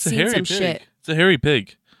seen It's a hairy some pig. shit. It's a hairy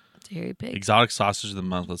pig. It's a hairy pig. Exotic sausage of the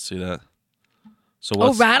month. Let's see that. So Oh,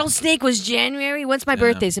 what's rattlesnake was January. When's my Yeah.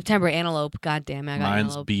 birthday? September. Antelope. God damn it, I got Mine's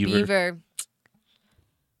antelope. beaver.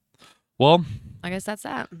 Well, I guess that's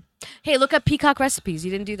that. Hey, look up peacock recipes.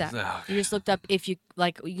 You didn't do that. Okay. You just looked up if you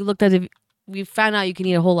like. You looked at if we found out you can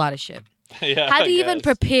eat a whole lot of shit. Yeah, How do you I even guess.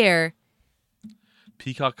 prepare?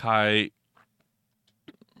 Peacock High.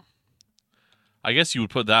 I guess you would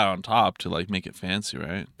put that on top to like make it fancy,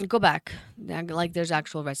 right? Go back. Like there's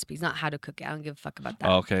actual recipes, not how to cook it. I don't give a fuck about that.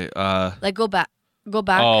 Oh, okay. Like go back. Go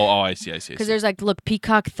back. Oh, I see. Because there's like, look,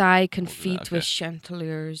 peacock thigh do that, confit okay. with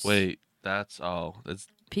chanterelles. Wait, that's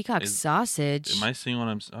Peacock is- sausage. Am I seeing what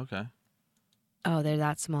I'm? Okay. Oh, they're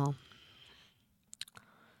that small.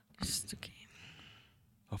 Just okay.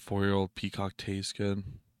 A 4-year-old peacock tastes good.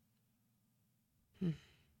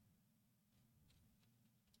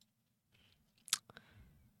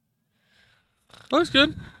 Looks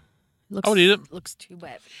good. Looks, I would eat it. Looks too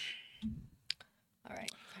wet. All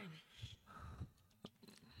right,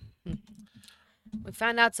 fine. We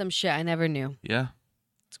found out some shit I never knew. Yeah.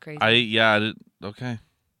 It's crazy. I did. Okay.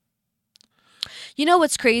 You know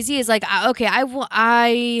what's crazy is like,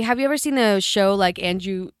 I have you ever seen the show like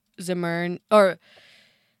Andrew Zimmern or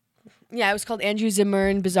yeah, it was called Andrew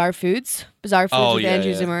Zimmern Bizarre Foods with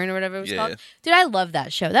Andrew Zimmern or whatever it was called. Yeah. Dude, I love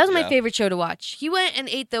that show. That was my Yeah. favorite show to watch. He went and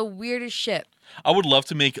ate the weirdest shit. I would love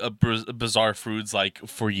to make a bizarre foods like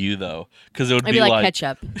for you though, because it would Maybe be like like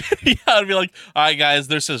ketchup. yeah, it'd be like, all right, guys,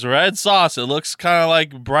 there's this red sauce. It looks kind of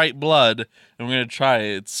like bright blood, and we're gonna try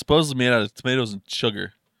it. It's supposedly made out of tomatoes and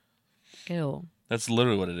sugar. Ew. That's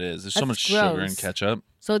literally what it is. There's so That's much sugar in gross. ketchup.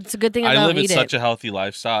 So it's a good thing I I don't live in eat such it. a healthy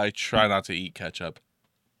lifestyle. I try not to eat ketchup.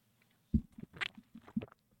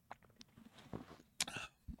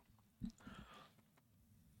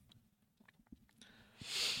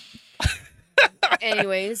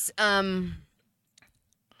 Anyways, I've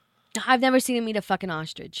never seen him eat a fucking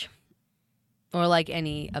ostrich. Or like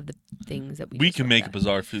any of the things that we We just can looked make a at.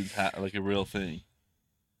 bizarre foods like a real thing.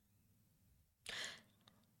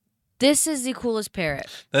 This is the coolest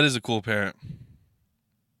parrot. That is a cool parrot.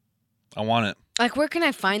 I want it. Like, where can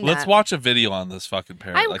I find Let's that? watch a video on this fucking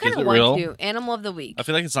parrot. I Like, kind is of it want real? to. Animal of the week. I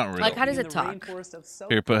feel like it's not real. Like, how does In it the talk? rainforest of South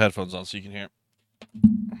Here, put headphones on so you can hear it.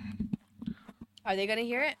 Are they gonna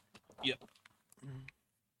hear it? Yep.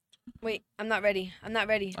 Wait, I'm not ready. I'm not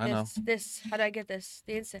ready. I know. This. How do I get this?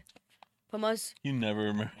 The instant. Pomos. You never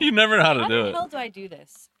remember. You never know how to How do the it. hell do I do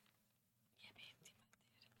this?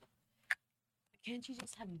 Can't you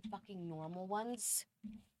just have fucking normal ones?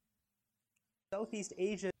 Southeast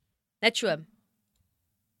Asia Netruum.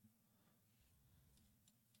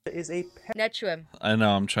 is a Netruum. I know.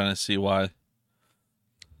 I'm trying to see why.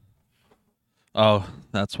 Oh,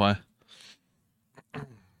 that's why.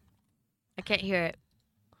 I can't hear it.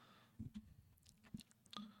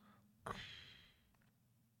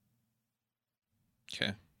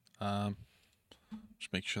 Okay.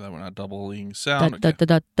 Just make sure that we're not doubling sound. Da, Okay.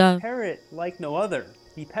 da, da, da. parrot like no other.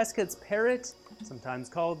 The Pesquet's parrot, sometimes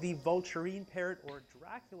called the vulturine parrot or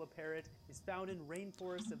Dracula parrot, is found in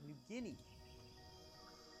rainforests of New Guinea.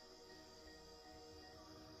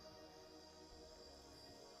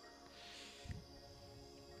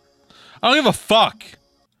 I don't give a fuck.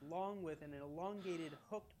 Along with an elongated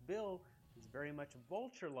hooked bill, is very much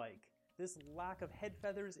vulture-like. This lack of head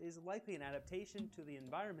feathers is likely an adaptation to the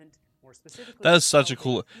environment, more specifically. That is such a how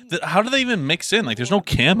cool. they feed. How do they even mix in? Like, there's no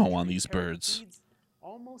camo on these Parrot birds. feeds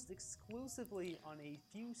almost exclusively on a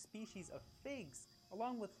few species of figs,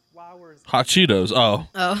 along with flowers. Hot Cheetos. Oh,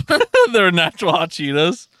 Oh. they're natural hot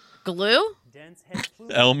Cheetos. Glue? Dense head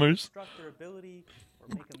plumes Elmer's. obstruct their ability or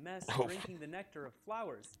make a mess Oh. drinking the nectar of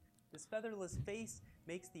flowers. This featherless face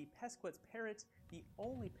makes the Pesquet's parrot the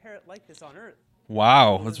only parrot like this on Earth.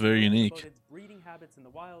 Wow, Little that's is very known unique. about its breeding habits in the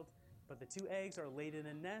wild, but the two eggs are laid in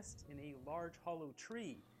a nest in a large hollow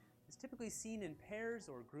tree. It's typically seen in pairs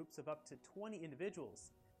or groups of up to 20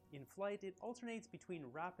 individuals. In flight, it alternates between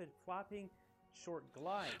rapid flapping, short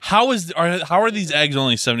glide. How are these eggs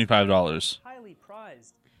only $75? Highly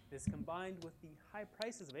prized. This combined with the high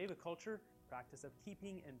prices of aviculture, practice of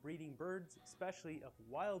keeping and breeding birds, especially of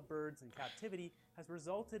wild birds in captivity, has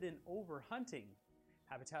resulted in overhunting.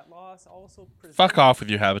 Habitat loss also Fuck off with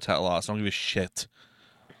your habitat loss. I don't give a shit.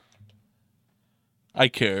 I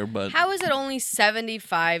care, but How is it only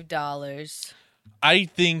 $75? I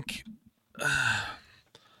think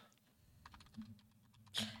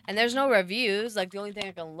And there's no reviews. Like, the only thing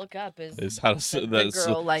I can look up is is how to that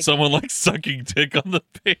girl, like- someone like sucking dick on the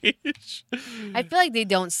page. I feel like they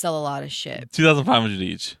don't sell a lot of shit. 2,500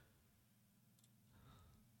 each.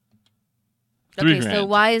 Okay, $3,000. so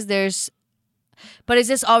why is there's but is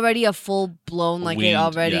this already a full blown like it Weaned,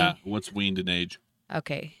 already Yeah, what's weaned in age?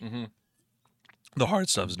 Okay. The hard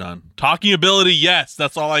stuff's done. Talking ability, yes,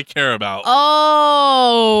 that's all I care about.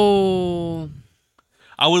 Oh.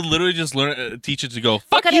 I would literally just teach it to go.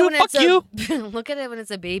 Fuck Look at you, it when fuck it's you. look at it when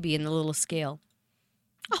it's a baby in the little scale.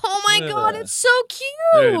 Oh my Look at god, that. it's so cute.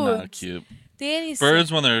 They're not cute. Danny's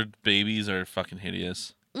Birds when they're babies are fucking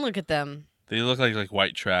hideous. Look at them. They look like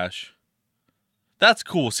white trash. That's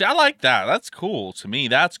cool. See, I like that. That's cool to me.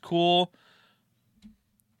 That's cool.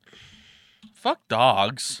 Fuck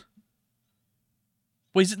dogs.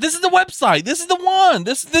 Wait, this is the website. This is the one.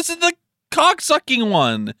 This is the cocksucking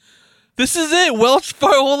one. This is it. Welch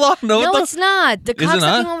Fargo. Hold on. No, it's not. The Is it not?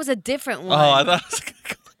 cocksucking one was a different one. Oh, I thought it was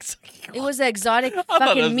cocksucking. It was the exotic I thought it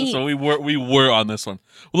fucking was meat. this one. We were on this one.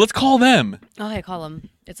 Well, let's call them. Okay, call them.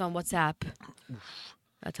 It's on WhatsApp.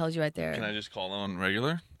 That tells you right there. Can I just call them on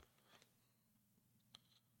regular?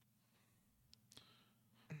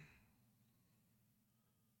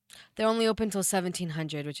 They're only open till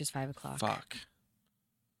 1700, which is 5 o'clock. Fuck.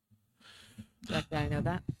 Did I know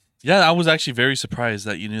that? Yeah, I was actually very surprised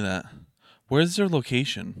that you knew that. Where's their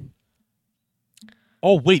location?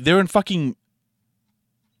 Oh, wait, they're in fucking...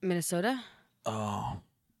 Minnesota, Oh,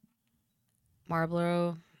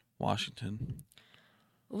 Marlboro. Washington.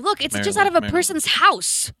 Look, it's just out of a Maryland. person's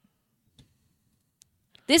house.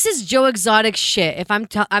 This is Joe Exotic shit. If I'm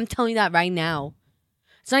telling you that right now,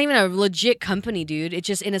 it's not even a legit company, dude. It's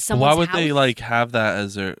just in someone's Why would house. they like have that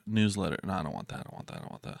as their newsletter? No, I don't want that. I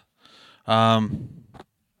don't want that.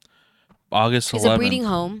 August 11th. It's a breeding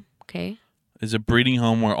home. Okay, Is a breeding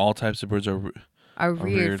home where all types of birds are... are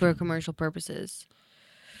reared reared. for commercial purposes.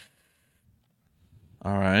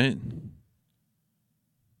 All right.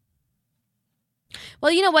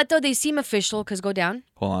 Well, you know what though? They seem official. Cause go down.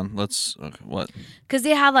 Hold on. Let's... Okay, what? Cause they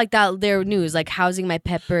have like that their news, like housing my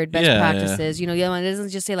pet bird, best Yeah, practices. You know, the other one doesn't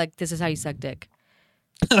just say like this is how you suck dick.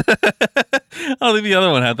 I don't think the other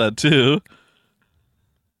one had that too.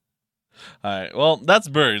 All right. Well, that's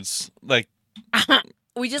birds. Like,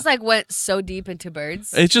 We just like went so deep into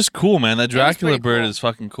birds. it's just cool, man. That Dracula pretty bird cool. is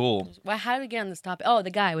fucking cool. Well, how did we get on this topic? Oh,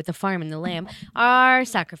 the guy with the farm and the lamb. Our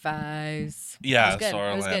sacrifice. Yeah, It was good.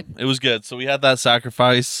 sorry, It was lamb. good. It was good. So we had that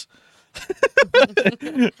sacrifice.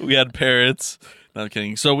 We had parrots. No, I'm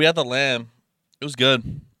kidding. So we had the lamb. It was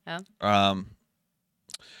good. Yeah.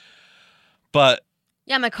 But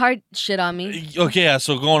Yeah, my car shit on me. okay, yeah.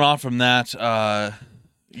 So going on from that,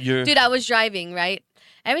 you're. Dude, I was driving, right?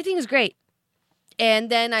 Everything was great. And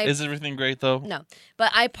then Is everything great though? No.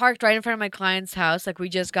 But I parked right in front of my client's house. Like, we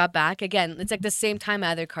just got back. Again, it's like the same time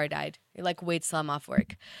my other car died. It, like, waits till I'm off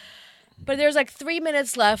work. But there's, like, 3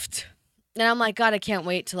 minutes left. And I'm like, God, I can't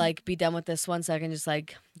wait to, like, be done with this one so I can just,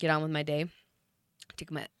 like, get on with my day.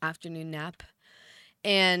 Take my afternoon nap.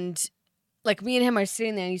 And, like, me and him are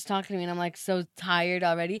sitting there, and he's talking to me, and I'm, like, so tired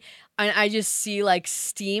already. And I just see, like,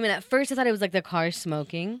 steam. And at first I thought it was, like, the car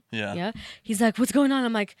smoking. Yeah. Yeah. He's like, what's going on?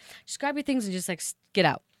 I'm like, just grab your things and just like get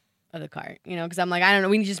out of the car, you know? Because I'm like, I don't know.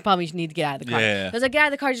 We just probably need to get out of the car. Yeah. I was like, get out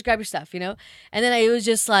of the car, just grab your stuff, you know? And then it was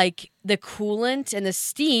just like the coolant and the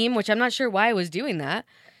steam, which I'm not sure why I was doing that,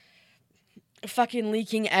 fucking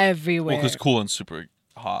leaking everywhere. Well, because coolant's super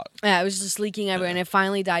hot. Yeah, it was just leaking everywhere. And it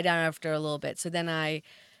finally died down after a little bit. So then I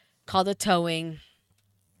called the towing.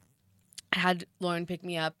 I had Lauren pick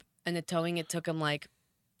me up. And the towing, it took him like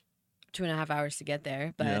 2.5 hours to get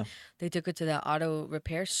there, but Yeah. they took it to the auto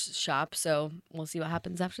repair shop, so we'll see what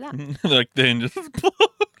happens after that. Like they just.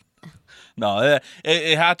 No,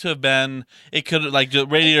 it had to have been. It could like the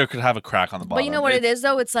radiator could have a crack on the bottom. But you know what it is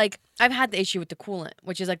though? It's like I've had the issue with the coolant,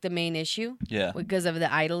 which is like the main issue Yeah. because of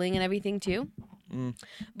the idling and everything too. Mm.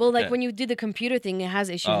 But like Okay. when you do the computer thing, it has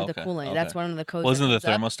issues Oh, with the okay, coolant. That's okay. one of the codes. Wasn't that it the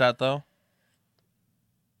comes thermostat though? up.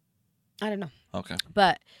 I don't know, Okay.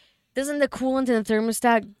 but doesn't the coolant and the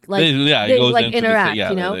thermostat It they, goes like into interact? yeah,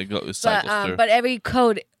 you know, it cycles through. but every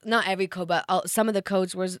code, not every code, but some of the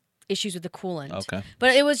codes was issues with the coolant. Okay.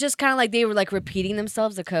 But it was just kind of like they were like repeating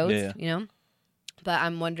themselves, the codes, Yeah. you know? But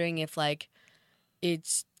I'm wondering if like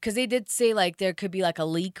it's because they did say like there could be like a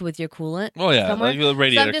leak with your coolant. Oh yeah, somewhere. like the So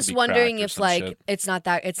radiator. I'm could just be wondering cracked or if some like shit.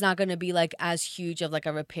 it's not going to be like as huge of like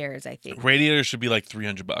a repairs, I think. Radiator should be like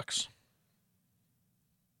 $300.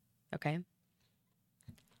 Okay.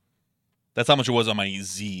 That's how much it was on my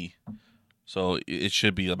Z. So it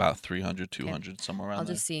should be about 300, 200, somewhere around I'll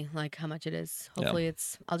there. just see like how much it is. Yeah. Hopefully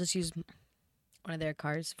I'll just use one of their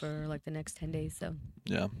cars for like the next 10 days. So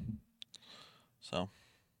Yeah. So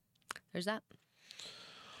there's that.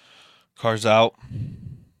 cars out.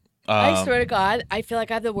 I swear to God, I feel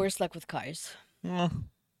like I have the worst luck with cars. I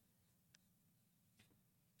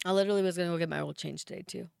literally was going to go get my oil changed today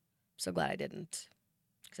too. So glad I didn't.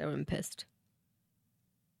 Because I would have been pissed.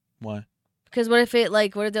 Why? Because what if they're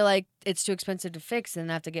like, it's too expensive to fix and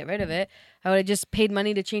I have to get rid of it? I would have just paid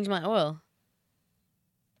money to change my oil.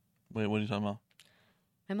 Wait, what are you talking about?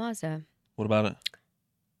 My Mazda. What about it?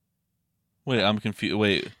 Wait, I'm confused.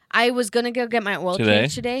 Wait. I was gonna go get my oil Today?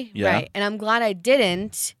 change today, Yeah. right? And I'm glad I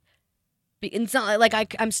didn't. It's not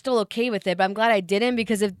like I'm still okay with it, but I'm glad I didn't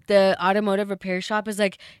because if the automotive repair shop is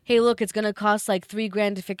like, "Hey, look, it's gonna cost like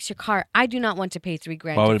 $3,000 to fix your car," I do not want to pay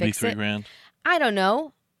 $3,000 Why to would it be fix it. $3,000? I don't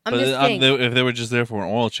know. I'm But just saying. if they were just there for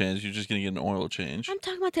an oil change, you're just gonna get an oil change. I'm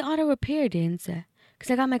talking about the auto repair, Danza, because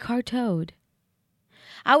I got my car towed.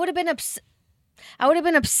 I would have been upset. I would have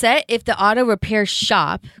been upset if the auto repair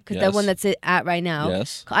shop, because the Yes. one that's at right now.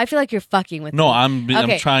 Yes. I feel like you're fucking with No, me.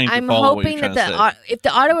 I'm trying to I'm follow what hoping you're that trying to say. if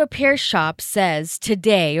the auto repair shop says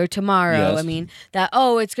today or tomorrow, Yes. I mean that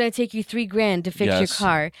it's going to take you $3,000 to fix your Yes.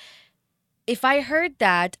 car. If I heard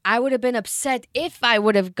that, I would have been upset if I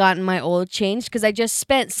would have gotten my oil changed because I just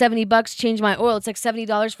spent $70 to change my oil. It's like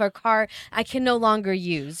 $70 for a car I can no longer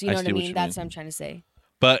use. You I know what see I what mean? you That's mean. what I'm trying to say.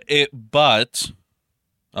 But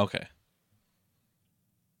okay.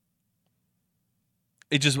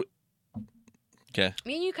 It just okay.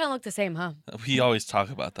 Me and you kind of look the same, huh? We always talk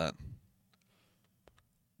about that.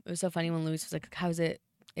 It was so funny when Luis was like, "How's it?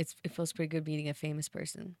 It feels pretty good meeting a famous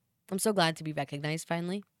person." I'm so glad to be recognized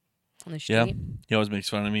finally on the street. Yeah. He always makes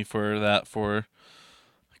fun of me for that because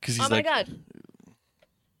he's Oh my like, god!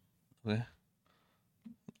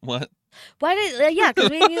 what? Why did? Yeah, because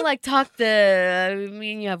me and you like talk me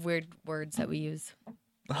and you have weird words that we use.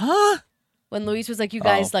 Huh? When Luis was like, "You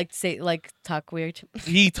guys Oh. talk weird."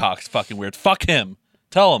 He talks fucking weird. Fuck him.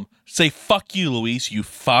 Tell him. Say fuck you, Luis. You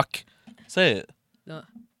fuck. Say it. No.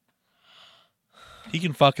 He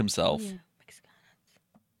can fuck himself. Yeah.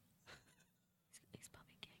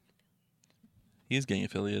 He is gang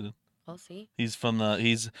affiliated. I'll see. He's from I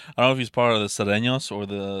don't know if he's part of the Sereños or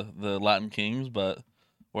the Latin Kings, but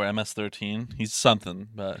or MS-13. He's something,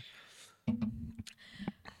 but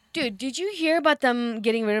Dude, did you hear about them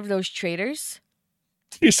getting rid of those traders?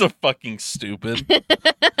 you're so fucking stupid.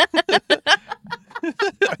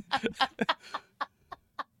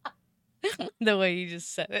 The way you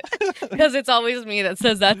just said it. Because it's always me that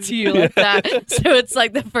says that to you like that. So it's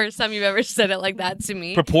like the first time you've ever said it like that to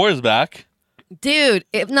me. Purpore is back. Dude,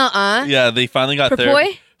 if not, Yeah, they finally got there.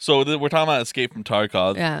 Purpoi? So we're talking about Escape from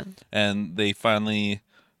Tarkov, Yeah, and they finally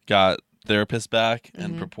got Therapist back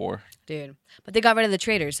and Mhm. Purpore. dude. But they got rid of the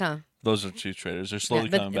traders, huh? Those are two traders. They're slowly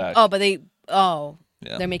Yeah, coming back. But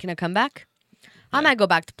Yeah. they're making a comeback? I might go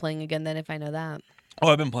back to playing again then if I know that. Oh,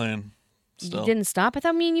 I've been playing. Still. You didn't stop? I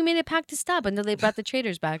thought me and you made a pact to stop until they brought the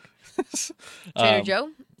traders back. Trader Um, Joe? Are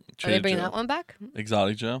they Trader bringing Joe. that one back?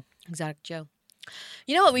 Exotic Joe. Exotic Joe.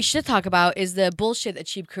 You know what we should talk about is the bullshit that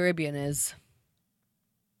Cheap Caribbean is.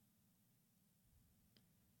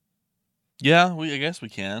 Yeah, I guess we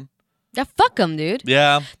can. Yeah, fuck them, dude.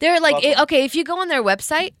 Yeah. They're like, Fuck 'em. okay, if you go on their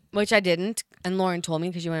website, which I didn't, and Lauren told me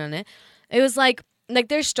because you went on it, it was like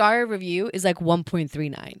their star review is like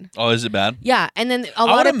 1.39. Oh, is it bad? Yeah, and then a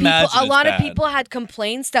would lot of imagine people, it's bad. people had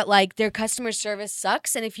complaints that like their customer service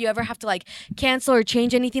sucks, and if you ever have to like cancel or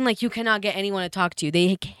change anything, like you cannot get anyone to talk to.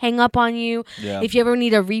 They hang up on you. Yeah. If you ever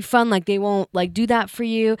need a refund, like they won't like do that for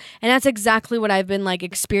you. And that's exactly what I've been like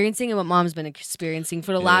experiencing and what Mom's been experiencing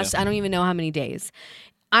for the last I don't even know how many days.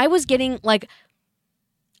 I was getting like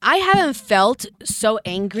I haven't felt so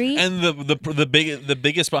angry. And the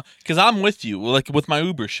biggest problem, because I'm with you, like with my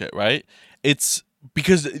Uber shit, right? It's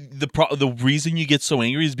because the reason you get so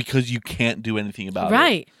angry is because you can't do anything about it.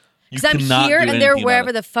 Right. You Because I'm cannot here do and they're anything about wherever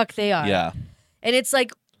it. the fuck they are. Yeah. And it's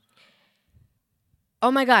like, oh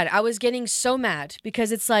my God, I was getting so mad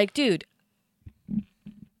because it's like, dude,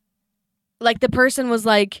 like the person was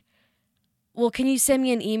like, well, can you send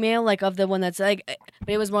me an email like of the one that's like, but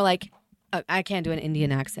it was more like, I can't do an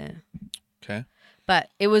Indian accent. Okay. But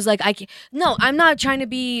it was like no, I'm not trying to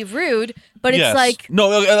be rude, but Yes. it's like no.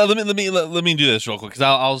 Let me do this real quick because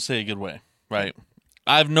I'll say a good way. Right.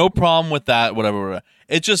 I have no problem with that. Whatever.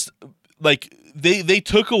 It's just like they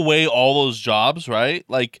took away all those jobs. Right.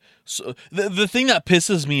 Like so the thing that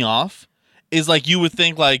pisses me off is like you would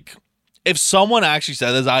think like if someone actually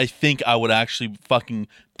said this, I think I would actually fucking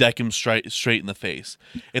deck him straight in the face.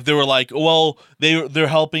 If they were like, well, they're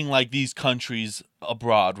helping like these countries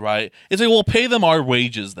abroad, right? It's like, well, pay them our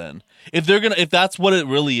wages then. If that's what it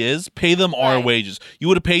really is, pay them our Right. wages. You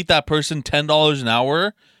would have paid that person $10 an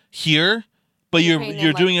hour here, but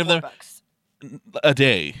you're doing it there a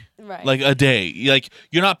day. right, Like a day. Like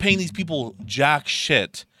you're not paying these people jack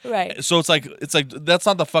shit. right. So it's like that's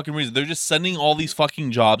not the fucking reason. They're just sending all these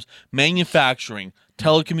fucking jobs, manufacturing,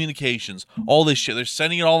 telecommunications, all this shit. They're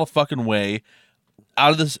sending it all the fucking way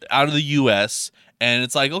out of the US, and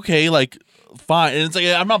it's like, okay, like fine. And it's like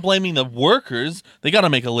I'm not blaming the workers. They got to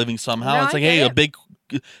make a living somehow. No, It's I like, get hey,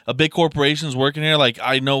 it. a big corporation's working here. Like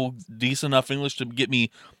I know decent enough English to get me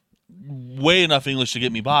way enough English to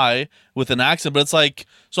get me by with an accent, but it's like,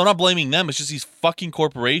 so I'm not blaming them. It's just these fucking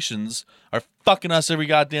corporations are fucking us every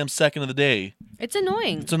goddamn second of the day. It's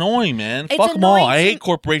annoying. It's annoying, man. It's Fuck them all. annoying I to- hate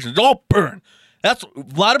corporations. All burn. That's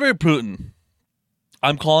Vladimir Putin.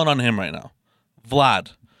 I'm calling on him right now.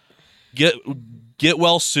 Vlad, get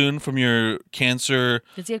well soon from your cancer.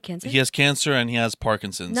 Does he have cancer? He has cancer and he has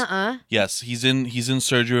Parkinson's. Nuh-uh. Yes, he's in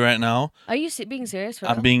surgery right now. Are you being serious? For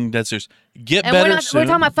I'm real? being dead serious. Get And better we're soon.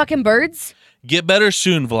 talking about fucking birds? Get better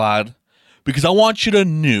soon, Vlad, because I want you to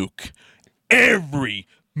nuke every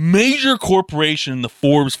major corporation in the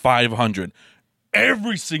Forbes 500.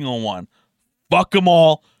 Every single one. Fuck them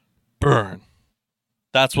all. Burn.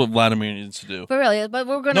 That's what Vladimir needs to do. For real, but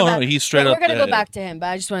we're gonna No, he's straight but up we're gonna go dead. back to him, but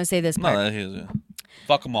I just want to say this part. No, that is.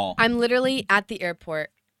 Fuck them all. I'm literally at the airport,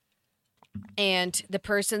 and the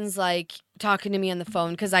person's like talking to me on the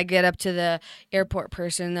phone because I get up to the airport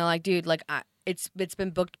person, and they're like, "Dude, like it's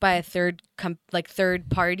been booked by a third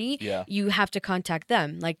party. Yeah. You have to contact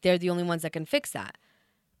them. Like they're the only ones that can fix that."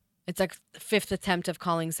 It's like the 5th attempt of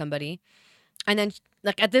calling somebody. And then,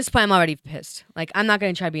 like, at this point, I'm already pissed. Like, I'm not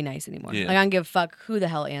going to try to be nice anymore. Yeah. Like, I don't give a fuck who the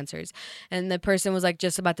hell answers. And the person was, like,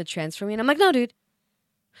 just about to transfer me. And I'm like, no, dude.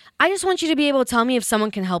 I just want you to be able to tell me if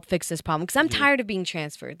someone can help fix this problem. Because I'm tired of being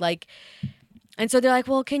transferred. Like, and so they're like,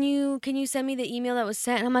 well, can you send me the email that was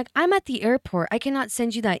sent? And I'm like, I'm at the airport. I cannot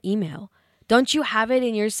send you that email. Don't you have it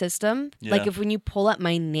in your system? Yeah. Like, if when you pull up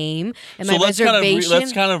my name and So my reservation.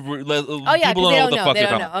 let's kind of Oh, yeah, people 'cause don't they know what don't the know. fuck They you're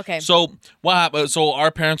don't talking know. about. Okay. So what happened? So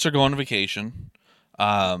our parents are going on vacation,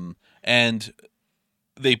 and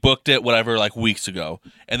they booked it whatever like weeks ago,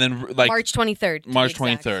 and then like March 23rd. to be March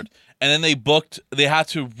exact. 23rd. And then they had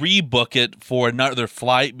to rebook it for another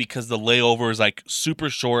flight because the layover is like super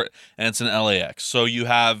short and it's in LAX. So you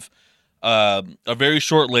have a very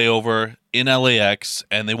short layover in LAX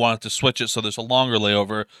and they wanted to switch it so there's a longer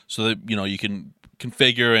layover so that, you know, you can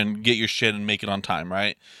configure and get your shit and make it on time,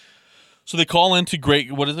 right? So they call into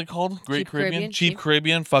what is it called? Great Cheap Caribbean? Caribbean, Cheap cheap.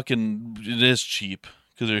 Caribbean. Fucking, it is cheap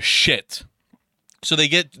because they're shit. So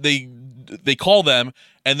they call them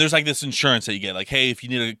and there's like this insurance that you get. Like, hey, if you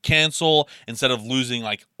need to cancel instead of losing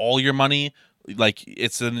like all your money, like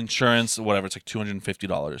it's an insurance, whatever. It's like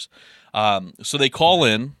 $250. So they call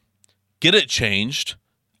in, get it changed,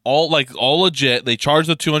 all legit. They charge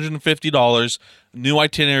the $250. New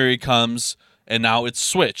itinerary comes and now it's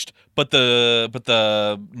switched. But the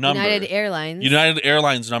number United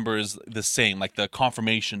Airlines number is the same, like the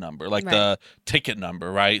confirmation number, like Right. the ticket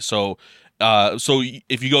number, right? So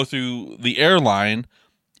if you go through the airline,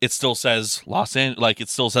 it still says Los Angeles. Like it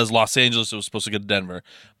still says Los Angeles. It was supposed to go to Denver,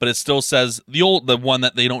 but it still says the one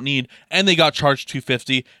that they don't need, and they got charged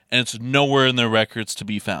 $250, and it's nowhere in their records to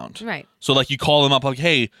be found. Right. So like you call them up, like,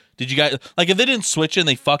 hey, did you guys like if they didn't switch it and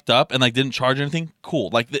they fucked up and like didn't charge anything? Cool.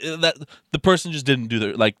 Like the person just didn't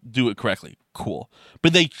do it correctly. Cool.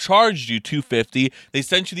 But they charged you $250. They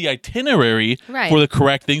sent you the itinerary Right. for the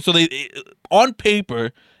correct thing. So on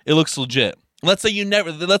paper it looks legit. Let's say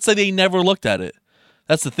they never looked at it.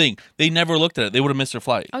 That's the thing. They never looked at it. They would have missed their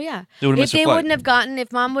flight. Oh yeah. They would've missed their flight.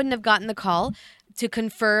 If mom wouldn't have gotten the call to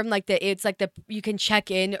confirm like you can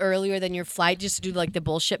check in earlier than your flight just to do like the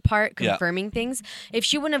bullshit part, Yeah. confirming things. If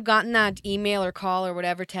she wouldn't have gotten that email or call or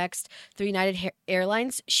whatever text through United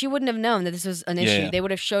Airlines, she wouldn't have known that this was an issue. yeah. They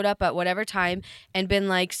would have showed up at whatever time and been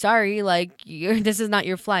like, sorry, like this is not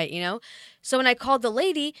your flight, you know? So when I called the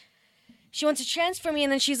lady, she wants to transfer me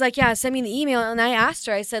and then she's like, yeah, send me the email. And I asked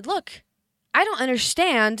her, I said, look, I don't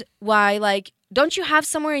understand why, like, don't you have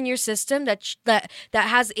somewhere in your system that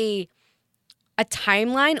has a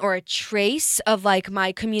timeline or a trace of like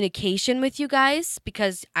my communication with you guys?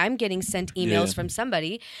 Because I'm getting sent emails Yeah. from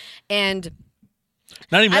somebody, and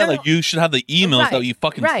Not even I that. don't Like you should have the emails that you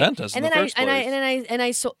fucking right. sent us and in then the first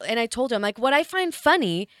place. and I told him like what I find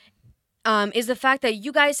funny. Is the fact that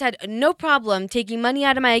you guys had no problem taking money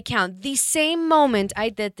out of my account the same moment I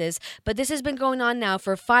did this, but this has been going on now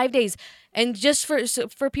for 5 days. And just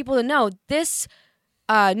for people to know, this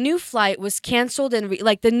new flight was canceled and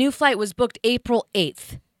the new flight was booked April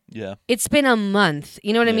 8th. Yeah. It's been a month.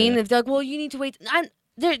 You know what I mean? Yeah. If they're like, well, you need to wait.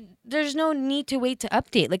 There's no need to wait to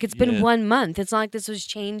update. Like it's been Yeah. 1 month. It's not like this was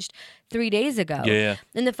changed 3 days ago. Yeah.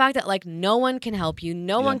 And the fact that like no one can help you,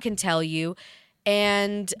 no Yeah. one can tell you,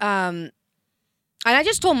 and I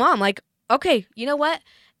just told mom like, okay, you know what?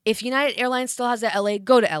 If United Airlines still has that LA,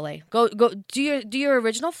 go to LA. Go do your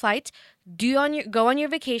original flight. Go on your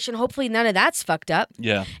vacation. Hopefully none of that's fucked up.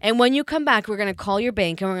 Yeah. And when you come back, we're gonna call your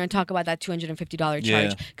bank and we're gonna talk about that $250 Yeah.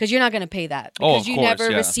 charge because you're not gonna pay that Oh, because of you course, never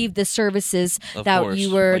yeah. received the services Of that course. you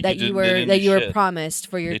were Like, that they you didn't were do shit. promised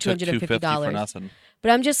for your They took $250 for $250. nothing. But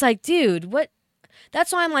I'm just like, dude, what?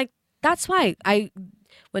 That's why I'm like, That's why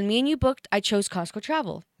when me and you booked, I chose Costco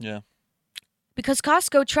Travel. Yeah. Because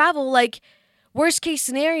Costco Travel, like, worst case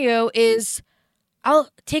scenario is I'll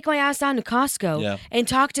take my ass down to Costco and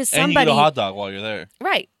talk to somebody. And you get a hot dog while you're there.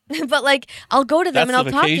 Right. But, like, I'll go to them and I'll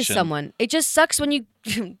talk to vacation. someone. It just sucks when you...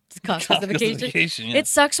 Costco's the vacation. Yeah. It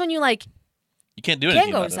sucks when you, like... You can't do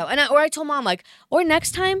anything go about so. it. Or I told Mom, like, or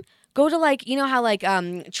next time... Go to, like, you know how, like,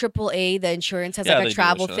 AAA, the insurance has, like, a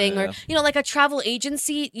travel thing. Or, you know, like a travel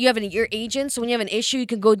agency, you have your agent. So when you have an issue, you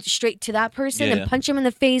can go straight to that person and punch him in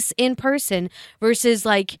the face in person versus,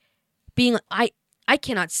 like, being, I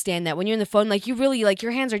cannot stand that. When you're on the phone, like, you really, like,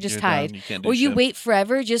 your hands are just tied. You can't do or you shit. wait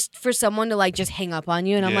forever just for someone to, like, just hang up on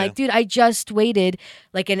you. And I'm like, dude, I just waited,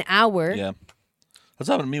 like, an hour. Yeah. That's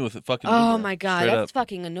happened to me with it fucking Oh, Uber. my God. Straight That's up.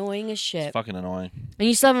 fucking annoying as shit. It's fucking annoying. And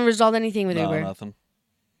you still haven't resolved anything with Uber? Nothing.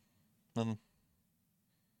 Nothing.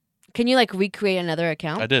 Can you, like, recreate another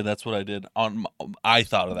account? I did. That's what I did. I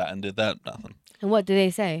thought of that and did that. Nothing. And what did they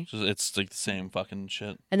say? It's like the same fucking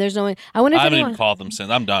shit. And there's no one. I wonder if I haven't anyone. even called them since.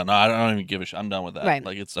 I'm done. No, I don't even give a shit. I'm done with that. Right.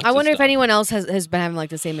 Like it's. I wonder if done. anyone else has been having like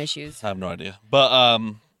the same issues. I have no idea. But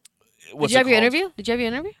what's Did you have your called? interview? Did you have your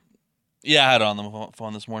interview? Yeah, I had it on the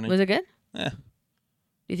phone this morning. Was it good? Yeah. Do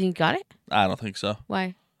you think you got it? I don't think so.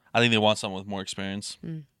 Why? I think they want someone with more experience.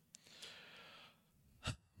 Mm.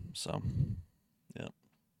 So, yeah.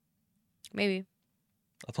 Maybe.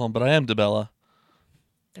 I told him, but I am DeBella.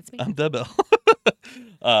 That's me. I'm Debel.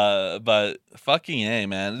 But fucking A,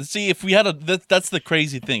 man. See, if we had that's the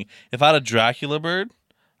crazy thing. If I had a Dracula bird,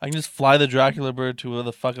 I can just fly the Dracula bird to where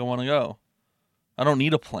the fuck I want to go. I don't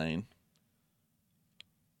need a plane.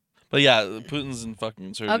 But yeah, Putin's in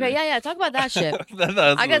fucking surgery. Okay, yeah. Talk about that shit. That's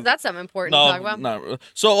I guess that's something important to talk about.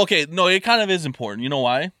 So, okay, no, it kind of is important. You know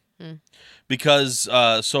why? Because,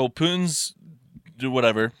 so Putin's do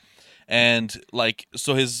whatever. And, like,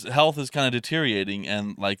 so his health is kind of deteriorating,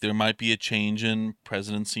 and, like, there might be a change in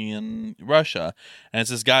presidency in Russia. And it's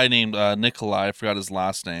this guy named Nikolai. I forgot his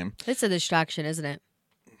last name. It's a distraction, isn't it?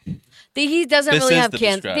 He doesn't This really is have the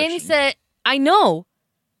cancer. distraction. Danny said, I know.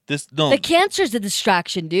 No. The cancer's a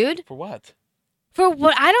distraction, dude. For what? For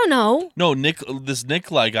what? I don't know. No, this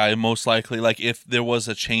Nikolai guy, most likely, like, if there was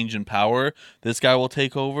a change in power, this guy will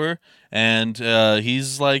take over, and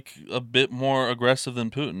he's, like, a bit more aggressive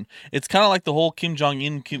than Putin. It's kind of like the whole Kim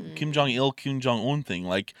Jong-il, Kim Jong-un thing.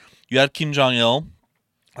 Like, you had Kim Jong-il,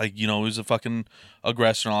 like, you know, he was a fucking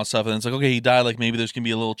aggressor and all that stuff, and it's like, okay, he died, like, maybe there's going to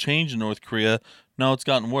be a little change in North Korea. No, it's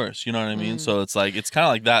gotten worse, you know what I mean? So it's like, it's kind of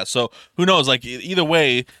like that. So who knows, like, either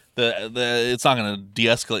way, it's not going to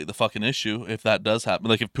de-escalate the fucking issue if that does happen.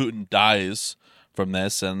 Like, if Putin dies from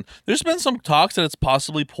this, and there's been some talks that it's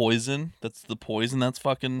possibly poison. That's the poison that's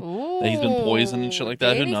fucking, that he's been poisoned and shit like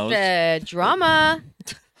that. Who knows? Drama.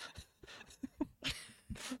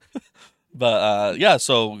 But, yeah,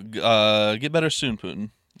 so get better soon,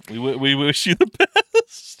 Putin. We wish you the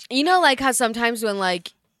best. You know, like how sometimes when,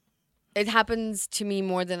 like, it happens to me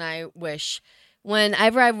more than I wish.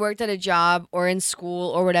 Whenever I've worked at a job or in school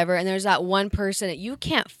or whatever, and there's that one person that you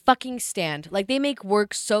can't fucking stand. Like, they make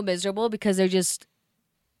work so miserable because they're just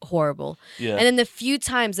horrible. Yeah. And then the few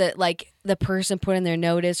times that, like, the person put in their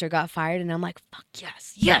notice or got fired, and I'm like, fuck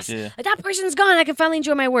yes. Yeah. Like, that person's gone. I can finally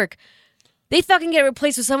enjoy my work. They fucking get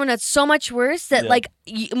replaced with someone that's so much worse that, like,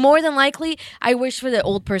 more than likely, I wish for the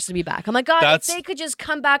old person to be back. I'm like, God, if they could just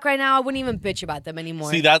come back right now, I wouldn't even bitch about them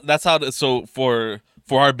anymore. See, that's how. So for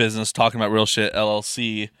our business, Talking About Real Shit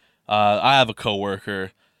LLC, I have a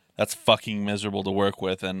coworker that's fucking miserable to work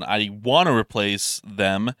with, and I want to replace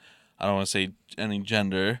them. I don't want to say any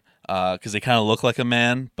gender, because they kind of look like a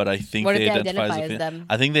man, but I think What they if they identify identify as as them?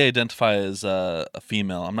 I think they identify as a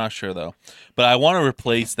female. I'm not sure though, but I want to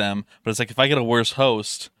replace them. But it's like, if I get a worse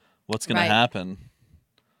host, what's gonna Right. happen?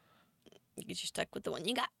 You're stuck with the one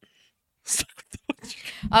you got.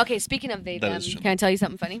 Okay, speaking of they, That them, is true. can I tell you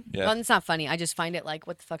something funny? Yeah. Well, it's not funny. I just find it like,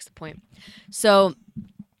 what the fuck's the point? So,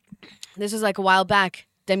 this was like a while back.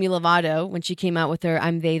 Demi Lovato, when she came out with her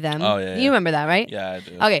I'm They Them. Oh, yeah, You yeah. remember that, right? Yeah, I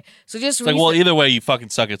do. Okay, so just It's like, well, either way, you fucking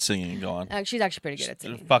suck at singing. Go on. she's actually pretty good at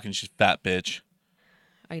singing. Fucking, she's fat bitch.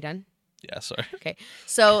 Are you done? Yeah, sorry. Okay.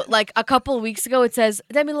 So, like, a couple of weeks ago, it says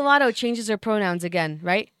Demi Lovato changes her pronouns again,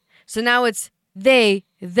 right? So now it's they,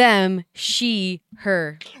 them, she,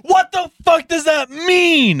 her. What the fuck does that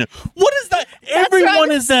mean? What is that?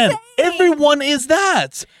 Everyone is that. Everyone is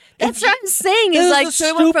that. That's what I'm saying. This Is is like, the so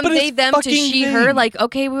it went from they, stupidest them to fucking she, her. thing. Like,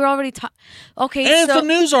 okay, we were already okay, And so it's a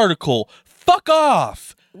news article. Fuck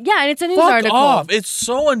off. yeah, and it's a news Fuck article. off. It's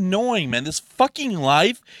so annoying, man. This fucking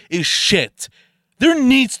life is shit. There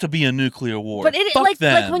needs to be a nuclear war. But it Fuck like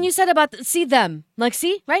them. when you said about see them, like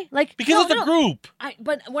see, right? Like because of the group.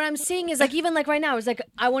 But what I'm saying is like even like right now, it's like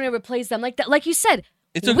I want to replace them. Like that, like you said,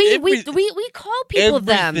 It's we call people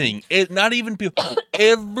everything. them. Not even people.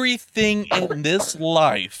 Everything in this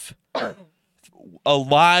life,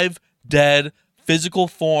 alive, dead, physical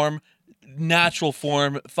form, natural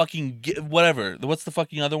form, fucking whatever. What's the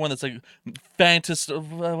fucking other one that's like fantasy?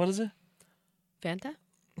 What is it?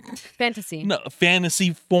 Fantasy. No,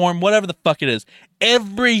 fantasy form, whatever the fuck it is.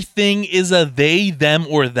 Everything is a they, them,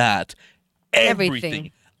 or that.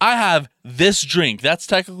 Everything. I have this drink. That's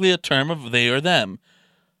technically a term of they or them.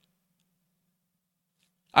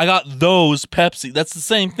 I got those Pepsi. That's the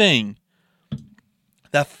same thing.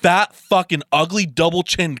 That fat, fucking, ugly,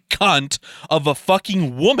 double-chinned cunt of a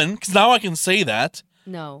fucking woman, because now I can say that.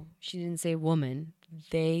 No, she didn't say woman.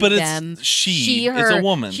 They, but them, it's she. her. It's a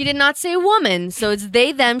woman. She did not say woman, so it's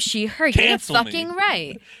they, them, she, her. You're Cancel me. fucking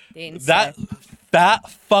right. That fat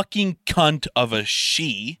fucking cunt of a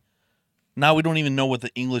she. Now we don't even know what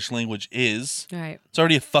the English language is. All right. It's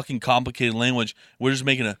already a fucking complicated language. We're just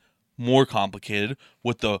making it more complicated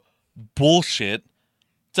with the bullshit.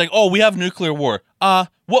 It's like, oh, we have nuclear war.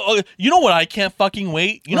 Well, you know what I can't fucking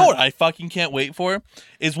wait? You know what I fucking can't wait for?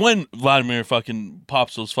 Is when Vladimir fucking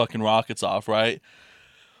pops those fucking rockets off, right?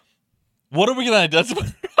 What are we gonna identify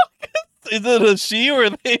rockets? Is it a she or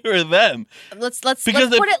a they or them? Let's put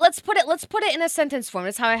it in a sentence form.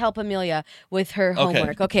 That's how I help Amelia with her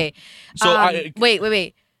homework. Okay. So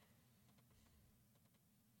wait.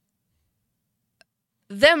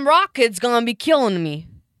 Them rockets gonna be killing me.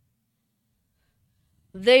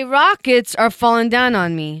 They rockets are falling down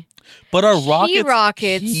on me. But are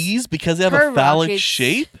rockets keys because they have a phallic rockets,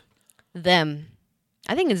 shape? Them.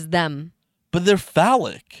 I think it's them. But they're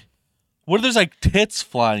phallic. What if there's like tits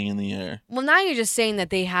flying in the air? Well, now you're just saying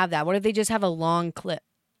that they have that. What if they just have a long clip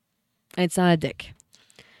and it's not a dick?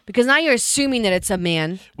 Because now you're assuming that it's a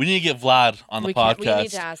man. We need to get Vlad on the podcast. We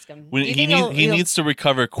need to ask him. He needs to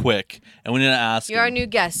recover quick, and we need to ask him. You're our new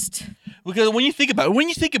guest. Because when you think about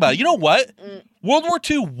it, you know what? World War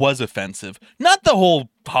II was offensive. Not the whole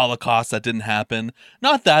Holocaust that didn't happen.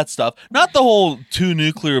 Not that stuff. Not the whole 2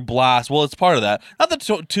 nuclear blasts. Well, it's part of that. Not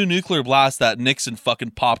the 2 nuclear blasts that Nixon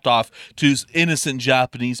fucking popped off to innocent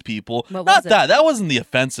Japanese people. Not that. That wasn't the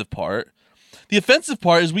offensive part. The offensive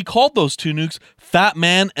part is we called those 2 nukes Fat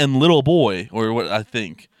Man and Little Boy, or what I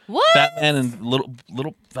think. What? Fat Man and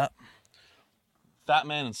Fat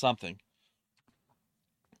Man and something.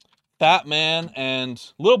 Fat Man and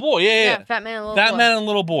Little Boy. Yeah. Fat Man and Little Boy. Fat Man and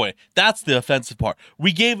Little Boy. That's the offensive part.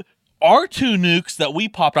 We gave our 2 nukes that we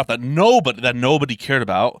popped off that nobody cared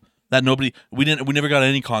about. We never got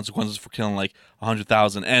any consequences for killing like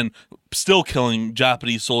 100,000 and still killing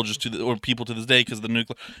Japanese soldiers or people to this day because of the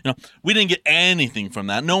nuclear. We didn't get anything from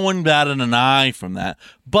that. No one batted an eye from that.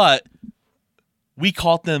 But we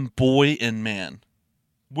called them boy and man.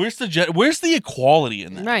 Where's the equality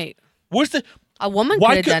in that? Right. A woman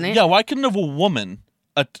could have done it. Yeah, why couldn't have a woman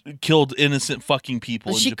killed innocent fucking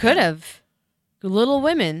people? Well, she could have. Little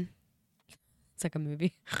Women. It's like a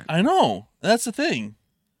movie. I know. That's the thing.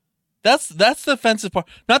 That's the offensive part.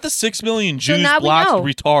 Not the 6 million Jews, blacks,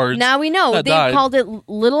 retards. Now we know. They called it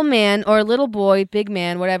Little Man or Little Boy, Big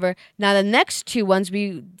Man, whatever. Now the next 2 ones,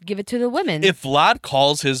 we give it to the women. If Vlad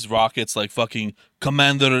calls his rockets like fucking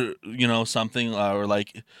Commander, something, or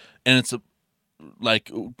like, and it's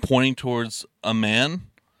like pointing towards a man,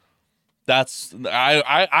 that's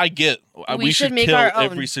I get. We should kill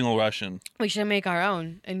every single Russian. We should make our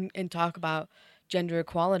own and talk about gender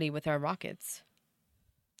equality with our rockets.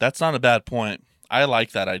 That's not a bad point. I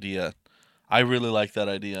like that idea. I really like that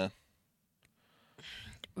idea.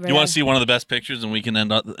 Right. You want to see one of the best pictures and we can end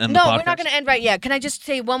the podcast? No, we're not going to end right yet. Can I just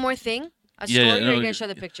say one more thing? A story, or are you going to show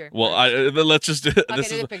the picture? Well, let's just do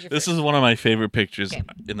this is one of my favorite pictures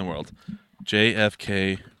in the world.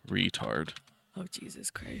 JFK retard. Oh, Jesus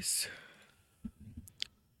Christ.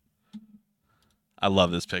 I love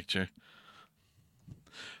this picture.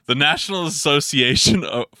 The National Association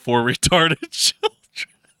for Retarded Children.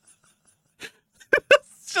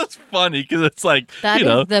 It's just funny because it's like that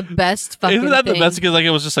is the best fucking Isn't that thing. the best? Because like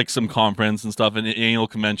it was just like some conference and stuff, an annual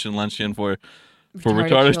convention luncheon for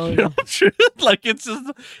retarded children. Like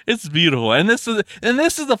it's beautiful, and this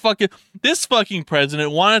fucking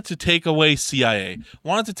president wanted to take away CIA,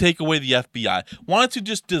 wanted to take away the FBI, wanted to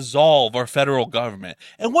just dissolve our federal government.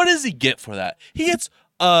 And what does he get for that? He gets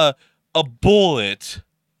a bullet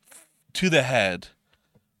to the head.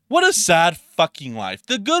 What a sad fucking life.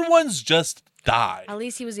 The good ones just die. At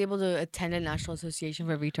least he was able to attend a National Association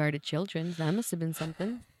for Retarded Children. That must have been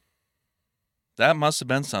something. That must have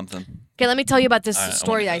been something. Okay, let me tell you about this All right, I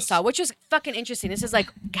story wanna that I hear saw, which was fucking interesting. This is like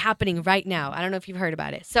happening right now. I don't know if you've heard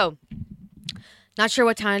about it. So, not sure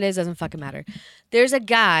what town it is. Doesn't fucking matter. There's a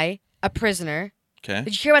guy, a prisoner. Okay.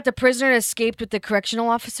 Did you hear about the prisoner that escaped with the correctional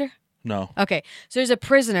officer? No. Okay, so there's a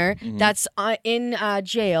prisoner that's in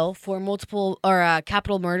jail for multiple or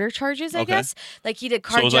capital murder charges. I Okay. guess like he did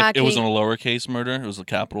carjacking. So it wasn't a lowercase murder. It was a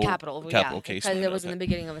capital case. because Murder. it was in the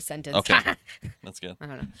beginning of a sentence. Okay. That's good. I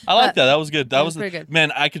don't know. I like But that. That was good. That was pretty good.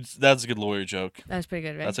 Man, that's a good lawyer joke. That's pretty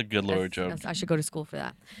good, right? That's a good lawyer joke. I should go to school for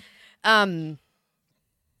that.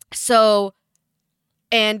 So,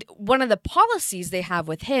 and one of the policies they have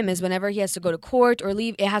with him is whenever he has to go to court or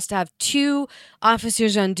leave, it has to have 2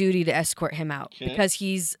 officers on duty to escort him out Okay. because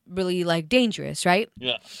he's really like dangerous, right?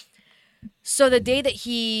 Yeah. So the day that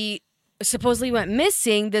he supposedly went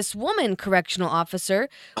missing, this woman correctional officer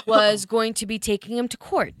was going to be taking him to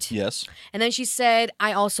court. Yes. And then she said,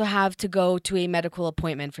 I also have to go to a medical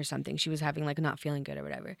appointment for something. She was having like not feeling good or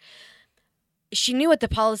whatever. She knew what the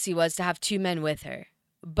policy was to have 2 men with her.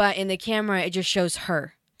 But in the camera, it just shows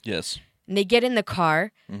her. Yes. And they get in the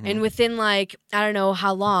car, and within like, I don't know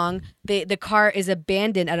how long, the car is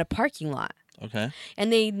abandoned at a parking lot. Okay.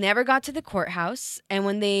 And they never got to the courthouse.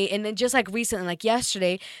 And then just like recently, like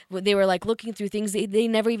yesterday, when they were like looking through things, they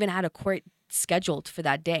never even had a court scheduled for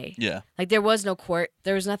that day. Yeah. Like there was no court,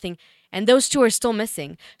 there was nothing. And those 2 are still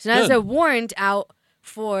missing. So now there's Good. a warrant out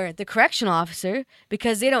for the correctional officer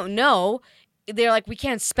because they don't know. They're like, we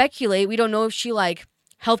can't speculate. We don't know if she like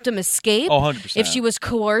helped him escape. Oh, 100%. If she was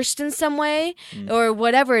coerced in some way or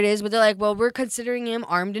whatever it is. But they're like, well, we're considering him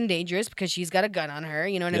armed and dangerous because she's got a gun on her.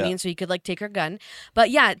 You know what I Yeah. mean? So he could like take her gun.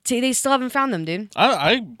 But yeah, they still haven't found them, dude.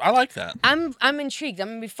 I like that. I'm intrigued. I'm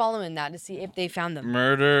gonna be following that to see if they found them.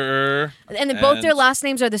 Murderer. And then both their and- last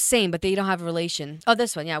names are the same, but they don't have a relation. Oh,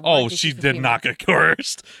 this one, yeah. Oh, Warren she Dixie did Freeman. not get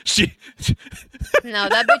coerced. She No,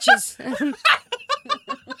 that bitch is.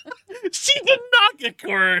 she did not get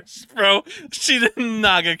coerced, bro. She did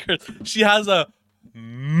not get coerced. She has a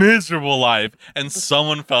miserable life, and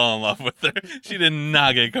someone fell in love with her. She did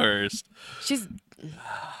not get coerced. She's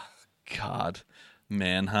God.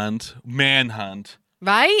 Manhunt.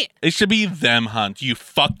 right. It should be them hunt. You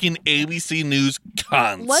fucking ABC News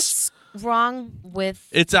cunts. What's wrong with?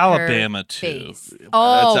 It's her Alabama too. face?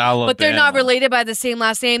 Oh, Alabama. but they're not related by the same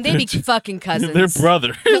last name. They'd be fucking cousins. They're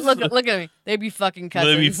brothers. look at me. They'd be fucking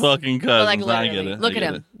cousins. They'd be fucking But, cousins. like, I get literally. it. Look I at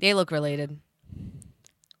get them. They look related.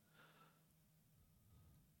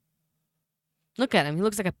 Look at him. He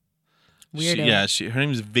looks like a weirdo. Her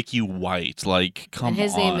name is Vicky White. Like, come on. And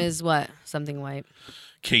his name is what? Something White.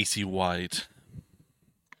 Casey White.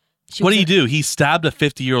 She What was did he a- do? He stabbed a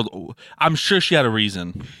 50-year-old. I'm sure she had a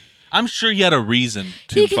reason. I'm sure he had a reason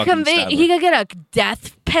to He could fucking stab her. he could get a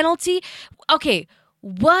death penalty. Okay,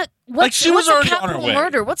 what's she was what's a already on her capital way.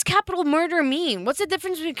 murder? What's capital murder mean? What's the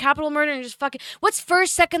difference between capital murder and just fucking? What's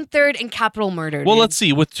first, second, third, and capital murder? Well, dude? let's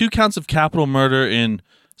see. With 2 counts of capital murder in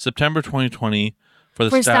September 2020 for the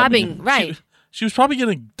For stabbing, right. She was probably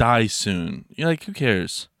going to die soon. You're like, who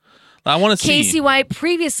cares? I want to see. Casey White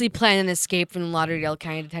previously planned an escape from the Lauderdale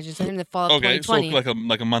County Detention Center in the fall of Okay, so 2020.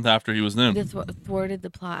 like a month after he was in. They thwarted the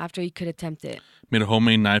plot after he could attempt it. Made a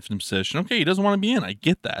homemade knife in possession. Okay, he doesn't want to be in. I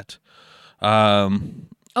get that.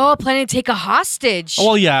 Oh, planning to take a hostage.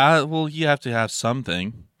 Well, yeah. Well, you have to have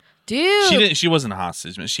something. Dude. She didn't. She wasn't a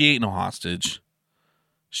hostage, man. She ain't no hostage.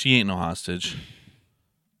 She ain't no hostage.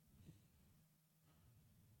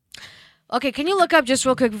 Okay, can you look up just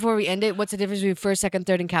real quick before we end it? What's the difference between first, second,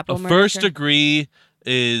 third, and capital A murder? first degree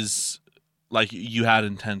is like you had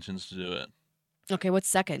intentions to do it. Okay, what's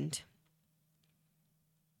second?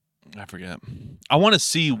 I forget. I want to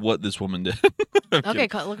see what this woman did. I'm Okay,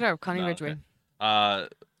 kidding. look it up. Connie No, Ridgway. okay.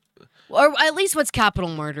 Or at least what's capital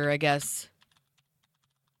murder, I guess.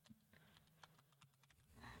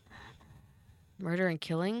 Murder and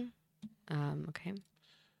killing? Okay.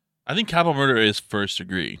 I think capital murder is first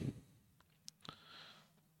degree.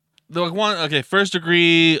 First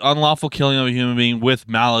degree unlawful killing of a human being with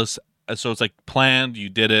malice. So it's like planned, you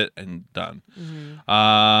did it, and done.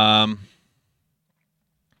 Mm-hmm.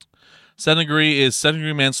 Second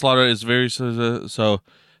degree manslaughter is very so.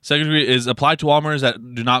 Second degree is applied to all murders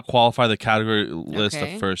that do not qualify the category list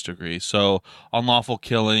Okay. of first degree. So unlawful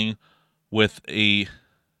killing with a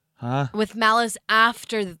With malice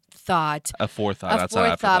afterthought. a forethought. A That's not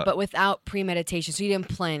forethought, afterthought. but without premeditation. So you didn't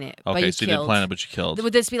plan it. but Okay, you so you killed. didn't plan it, but you killed.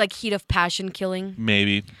 Would this be like heat of passion killing?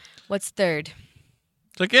 Maybe. What's third?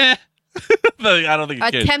 It's like, But I don't think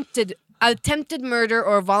it cares. Attempted murder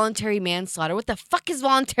or voluntary manslaughter. What the fuck is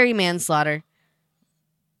voluntary manslaughter?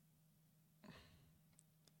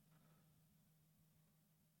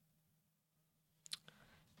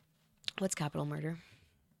 What's capital murder?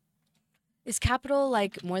 Is capital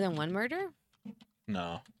like more than one murder?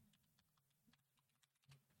 No.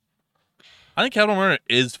 I think capital murder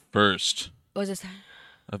is first What was this?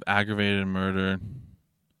 of aggravated murder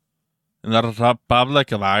in the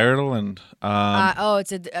Republic of Ireland.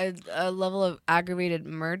 It's a level of aggravated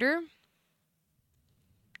murder.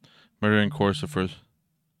 Murder in course of first.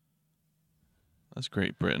 That's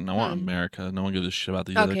Great Britain. I want America. No one gives a shit about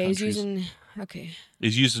these other countries.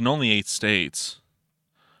 It's used in only 8 states.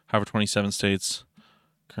 However, 27 states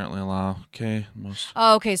currently allow. Okay, most.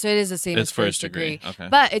 Oh, okay. So it is the same. It's as first degree. Okay.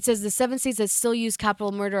 But it says the 7 states that still use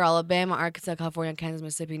capital murder: Alabama, Arkansas, California, Kansas,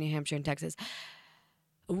 Mississippi, New Hampshire, and Texas.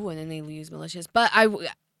 Ooh, and then they use malicious. But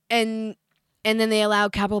and then they allow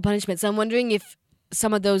capital punishment. So I'm wondering if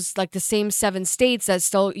some of those, like the same 7 states that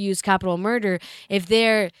still use capital murder, if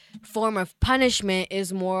their form of punishment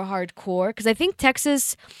is more hardcore. Because I think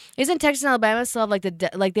Texas and Alabama still have like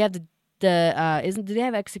they have do they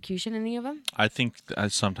have execution in any of them? I think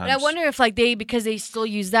sometimes. But I wonder if because they still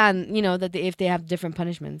use that, and, that if they have different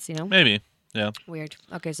punishments, Maybe. Yeah. Weird.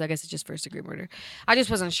 Okay, so I guess it's just first degree murder. I just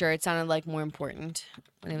wasn't sure. It sounded like more important.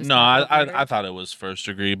 When it was No, I thought it was first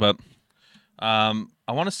degree, but I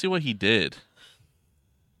want to see what he did.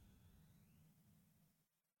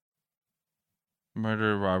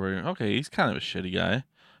 Murder, robbery. Okay, he's kind of a shitty guy.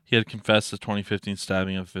 He had confessed to 2015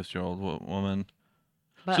 stabbing of a 50-year-old woman.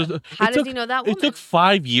 But how does he know that woman? It took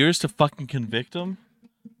 5 years to fucking convict him.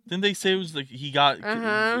 Didn't they say it was like he got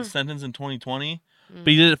sentenced in 2020? But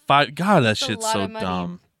he did it 5. God, that shit's so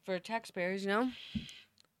dumb. For taxpayers,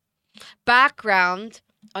 Background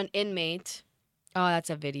on inmate. Oh, that's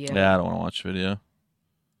a video. Yeah, I don't want to watch video.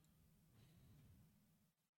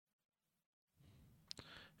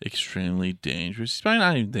 Extremely dangerous. He's probably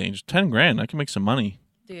not even dangerous. $10,000. I can make some money.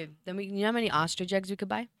 Dude, then you know how many ostrich eggs we could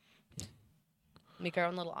buy? Make our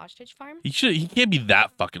own little ostrich farm? He can't be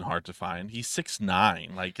that fucking hard to find. He's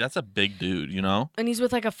 6'9". Like, that's a big dude, And he's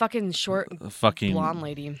with like a fucking short blonde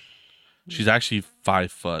lady. She's actually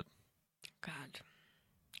 5 foot. God.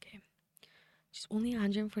 Okay. She's only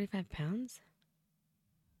 145 pounds?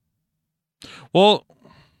 Well,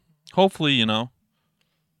 hopefully,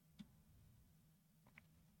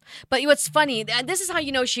 But what's funny, this is how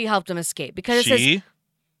you know she helped him escape. Because it says...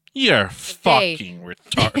 You're fucking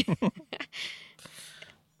retarded.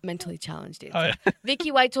 Mentally challenged. Oh, yeah.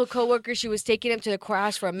 Vicky White told coworkers she was taking him to the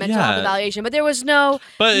courthouse for a mental health evaluation, but there was no.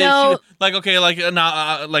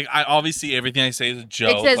 Obviously everything I say is a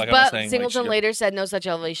joke. It says, like, but Singleton later said no such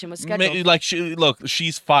evaluation was scheduled.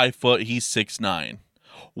 She's 5 foot. He's 6'9".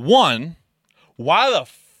 One, why the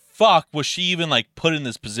fuck was she even put in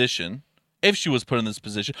this position? If she was put in this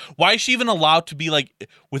position, why is she even allowed to be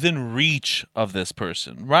within reach of this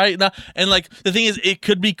person, right? Now, and the thing is, it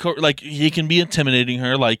could be he can be intimidating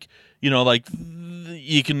her,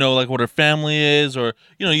 you can know what her family is, or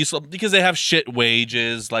because they have shit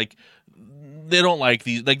wages, they don't like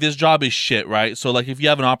these, this job is shit, right? So if you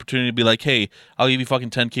have an opportunity to be hey, I'll give you fucking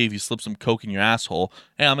 $10,000 if you slip some coke in your asshole.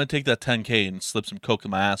 Hey, I'm gonna take that $10,000 and slip some coke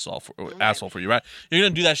in my asshole for you, right? You're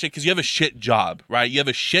gonna do that shit because you have a shit job, right? You have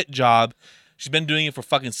a shit job. She's been doing it for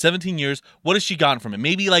fucking 17 years. What has she gotten from it?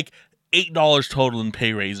 Maybe $8 total in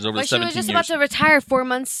pay raises over the 17 years. She was just about to retire 4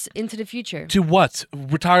 months into the future. To what?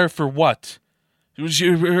 Retire for what?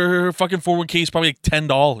 Her fucking 401k is probably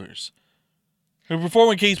 $10. Her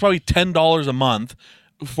 401k is probably $10 a month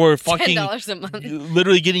for fucking $10 a month.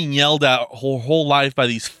 Literally getting yelled at her whole life by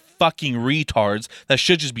these fucking retards that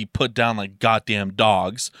should just be put down like goddamn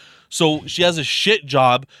dogs. So she has a shit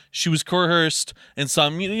job. She was coerced and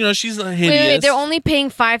some, she's hideous. Wait, they're only paying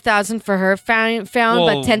 $5,000 for her found,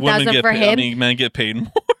 but $10,000 for him. Men get paid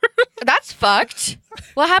more. That's fucked.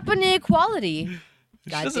 What happened to equality?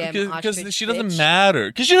 Because she doesn't matter.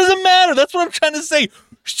 Because she doesn't matter. That's what I'm trying to say.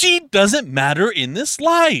 She doesn't matter in this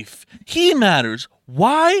life. He matters.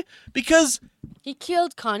 Why? Because he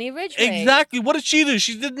killed Connie Ridgway. Exactly. What did she do?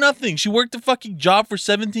 She did nothing. She worked a fucking job for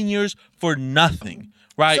 17 years for nothing.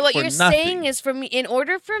 Right? So what you're saying is, for me, in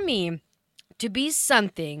order for me to be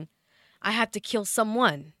something, I have to kill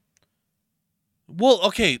someone. Well,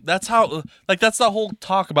 okay, that's how. That's the whole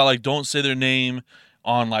talk about don't say their name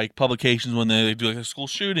on publications when they do a school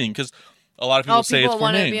shooting, because a lot of people say it's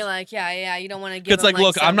for names. People want to be yeah, you don't want to give. It's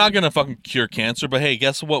look, I'm not gonna fucking cure cancer, but hey,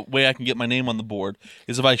 guess what way I can get my name on the board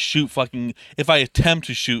is if I attempt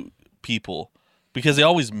to shoot people. Because they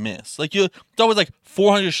always miss. It's always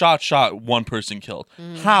 400 shots shot, one person killed.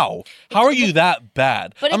 How? How are you that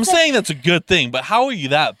bad? I'm saying that's a good thing, but how are you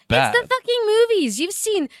that bad? It's the fucking movies. You've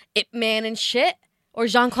seen Ip Man and shit. Or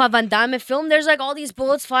Jean-Claude Van Damme film, there's like all these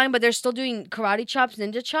bullets flying, but they're still doing karate chops,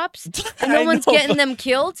 ninja chops, and no I one's know, getting them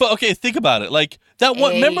killed. But okay, think about it. Like that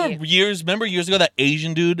one. Hey. Remember years ago that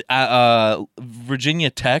Asian dude at Virginia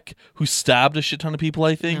Tech who stabbed a shit ton of people.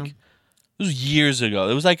 I think No. it was years ago.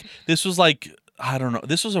 It was like this was like I don't know.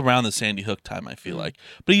 This was around the Sandy Hook time. I feel like,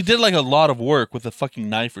 but he did like a lot of work with a fucking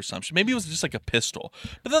knife or something. Maybe it was just like a pistol.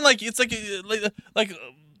 But then like it's like.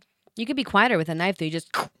 You could be quieter with a knife, though. You just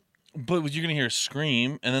But you're gonna hear a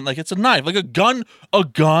scream, and then like it's a knife, like a gun. You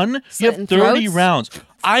Slitting have 30 throats? rounds.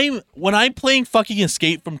 When I'm playing fucking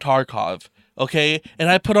Escape from Tarkov, okay, and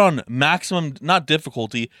I put on maximum, not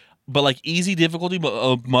difficulty, but like easy difficulty, but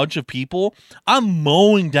a bunch of people, I'm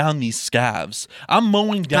mowing down these scavs. I'm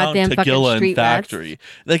mowing down Goddamn fucking Tagilla and street rats. Factory.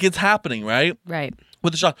 Like it's happening, right? right.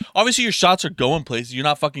 With the shot, obviously your shots are going places. You're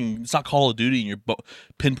not fucking. It's not Call of Duty and you're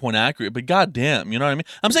pinpoint accurate. But goddamn, you know what I mean.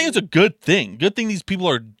 I'm saying it's a good thing. Good thing these people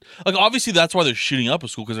are like. Obviously, that's why they're shooting up a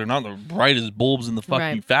school because they're not the brightest bulbs in the fucking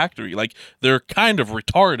Right. factory. Like they're kind of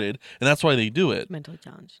retarded, and that's why they do it. Mentally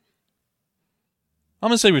challenged. I'm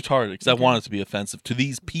gonna say retarded because I Okay. want it to be offensive to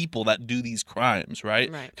these people that do these crimes,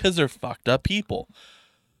 right? Right. Because they're fucked up people.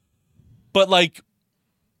 But like.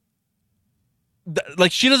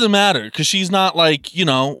 Like she doesn't matter because she's not like she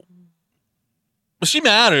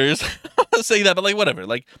matters. I'm not saying that, but like whatever,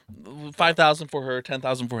 like 5,000 for her,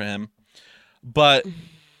 10,000 for him, but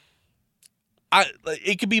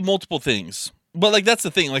it could be multiple things. But like that's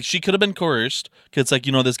the thing, like she could have been coerced because it's like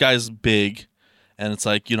this guy's big, and it's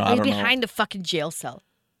like I He's don't know. behind a fucking jail cell.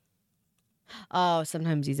 Oh,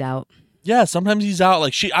 sometimes he's out. Yeah, sometimes he's out.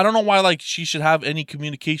 Like I don't know why. Like she should have any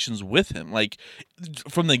communications with him, like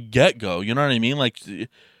from the get go. You know what I mean? Like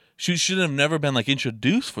she should have never been like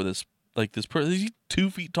introduced for this. Like this person, he's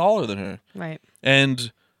 2 feet taller than her, Right.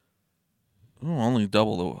 and only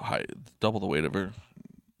double the height, double the weight of her.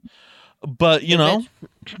 But but no,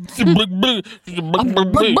 it's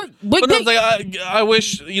like I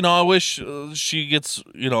wish she gets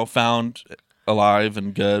found alive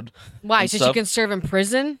and good. Why? and So stuff. she can serve in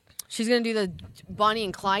prison? She's gonna do the Bonnie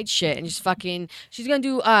and Clyde shit and just fucking. She's gonna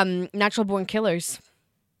do Natural Born Killers.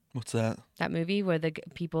 What's that? That movie where the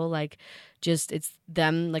people like just it's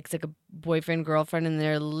them like it's like a boyfriend girlfriend and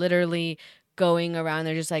they're literally going around.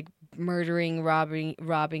 They're just like murdering, robbing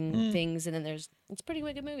things, and then it's a pretty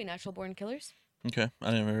good movie. Natural Born Killers. Okay,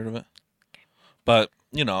 I never heard of it. But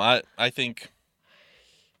I think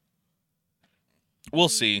we'll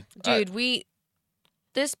see, Dude,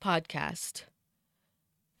 this podcast.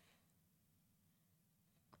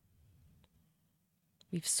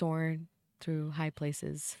 We've soared through high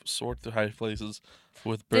places. Sort through high places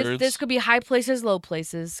with birds. This could be high places, low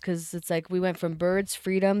places, because it's like we went from birds,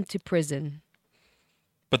 freedom to prison.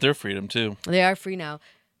 But they're freedom too. They are free now.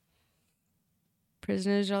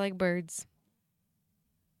 Prisoners are like birds.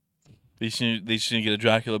 They should get a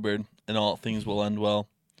Dracula bird, and all things will end well.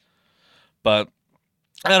 But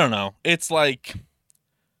I don't know. It's like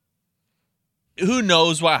who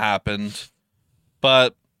knows what happened,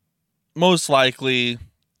 but most likely,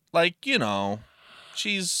 like She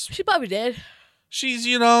probably did. she's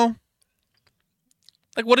like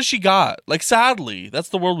what does she got? Like sadly, that's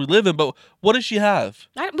the world we live in. But what does she have?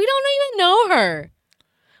 We don't even know her.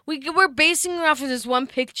 We're basing her off of this one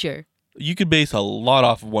picture. You could base a lot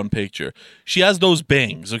off of one picture. She has those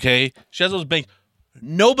bangs, okay? She has those bangs.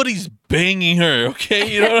 Nobody's banging her,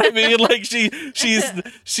 okay? You know what I mean? Like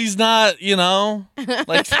she's not,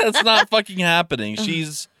 like that's not fucking happening.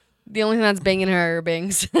 She's. The only thing that's banging her are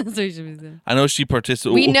bangs. That's what she should be saying. I know she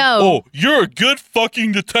participated. We know. Oh, you're a good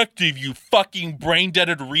fucking detective, you fucking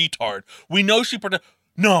brain-deaded retard. We know she participated.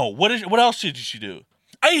 No, what else did she do?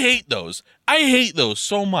 I hate those. I hate those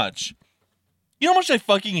so much. You know how much I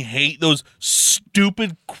fucking hate those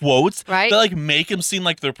stupid quotes Right. that like make them seem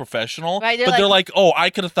like they're professional, Right, but they're like, oh, I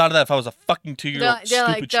could have thought of that if I was a fucking 2-year-old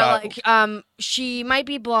stupid child. She might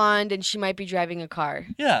be blonde and she might be driving a car.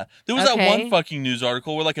 Yeah, there was that Okay. one fucking news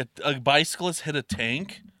article where like a bicyclist hit a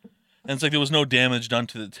tank, and it's like there was no damage done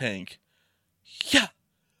to the tank. Yeah,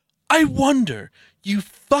 I wonder, you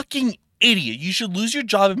fucking idiot. You should lose your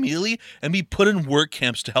job immediately and be put in work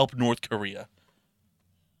camps to help North Korea.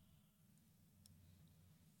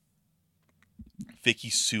 Vicky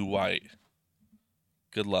Sue White.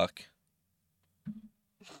 Good luck.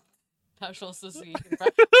 Natural association.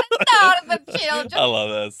 I love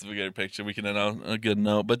that. That's a good picture. We can end on a good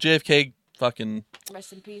note. But JFK, fucking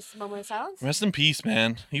Rest in peace. Moment of silence. rest in peace,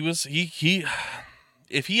 man. He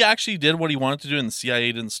if he actually did what he wanted to do and the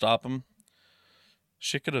CIA didn't stop him,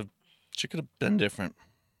 shit could have been different.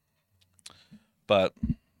 But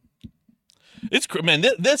it's man.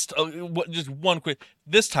 This just one quick.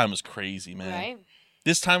 This time was crazy, man. Right.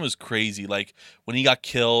 This time was crazy. Like when he got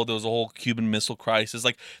killed, there was a whole Cuban Missile Crisis.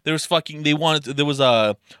 Like there was there was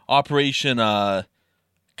a operation. I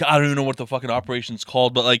don't even know what the fucking operation's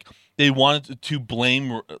called, but like they wanted to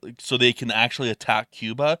blame so they can actually attack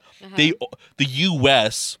Cuba. The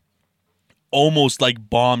U.S. almost like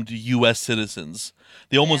bombed U.S. citizens.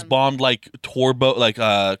 They almost bombed like tour boat, like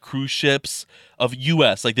cruise ships of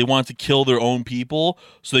U.S. Like they wanted to kill their own people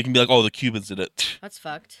so they can be like, oh, the Cubans did it. That's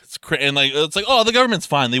fucked. It's and like it's like, oh, the government's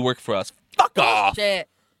fine. They work for us. Fuck off. Shit.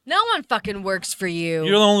 No one fucking works for you.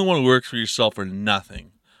 You're the only one who works for yourself for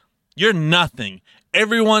nothing. You're nothing.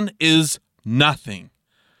 Everyone is nothing.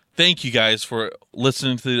 Thank you guys for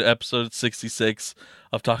listening to episode 66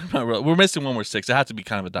 of Talking About. We're missing one more 6. It had to be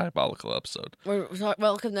kind of a diabolical episode.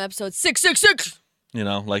 Welcome to episode 666. You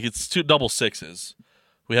know, like it's 2 double 6s.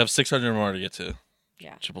 We have 600 more to get to.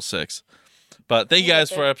 Yeah. 666. But thank you guys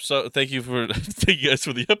for episode. Thank you guys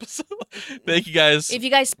for the episode. Thank you guys. If you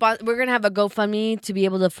guys we're gonna have a GoFundMe to be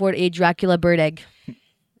able to afford a Dracula bird egg.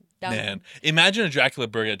 Man, imagine a Dracula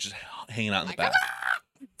bird egg just hanging out in the back.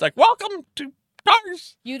 It's like, welcome to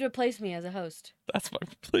Tars. You'd replace me as a host. That's my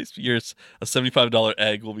place. Yours, a $75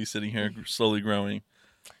 egg will be sitting here slowly growing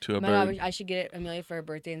to a bird. God, I should get Amelia for her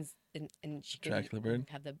birthday and she can Dracula bird?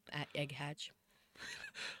 have the egg hatch.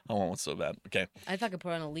 I want one so bad. Okay. I'd fucking put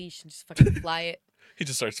it on a leash and just fucking fly it. He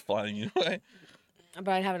just starts flying you away. But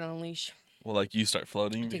I'd have it on a leash. Well, like you start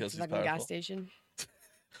floating Take because it to he's the fucking powerful. gas station.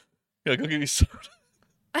 Yeah, go get me soda.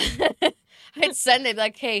 I'd send it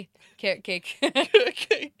like, hey, carrot cake.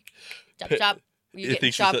 Cake. Chop chop. You It get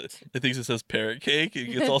thinks chopped. it says parrot cake. It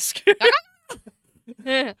gets all scared.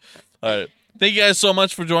 All right. Thank you guys so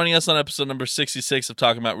much for joining us on episode number 66 of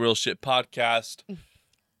Talking About Real Shit podcast.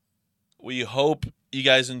 We hope you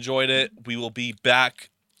guys enjoyed it. We will be back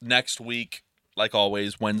next week, like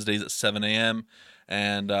always, Wednesdays at 7 a.m.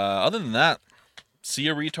 And other than that, see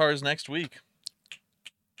your retards next week.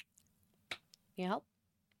 Can you help?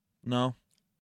 No.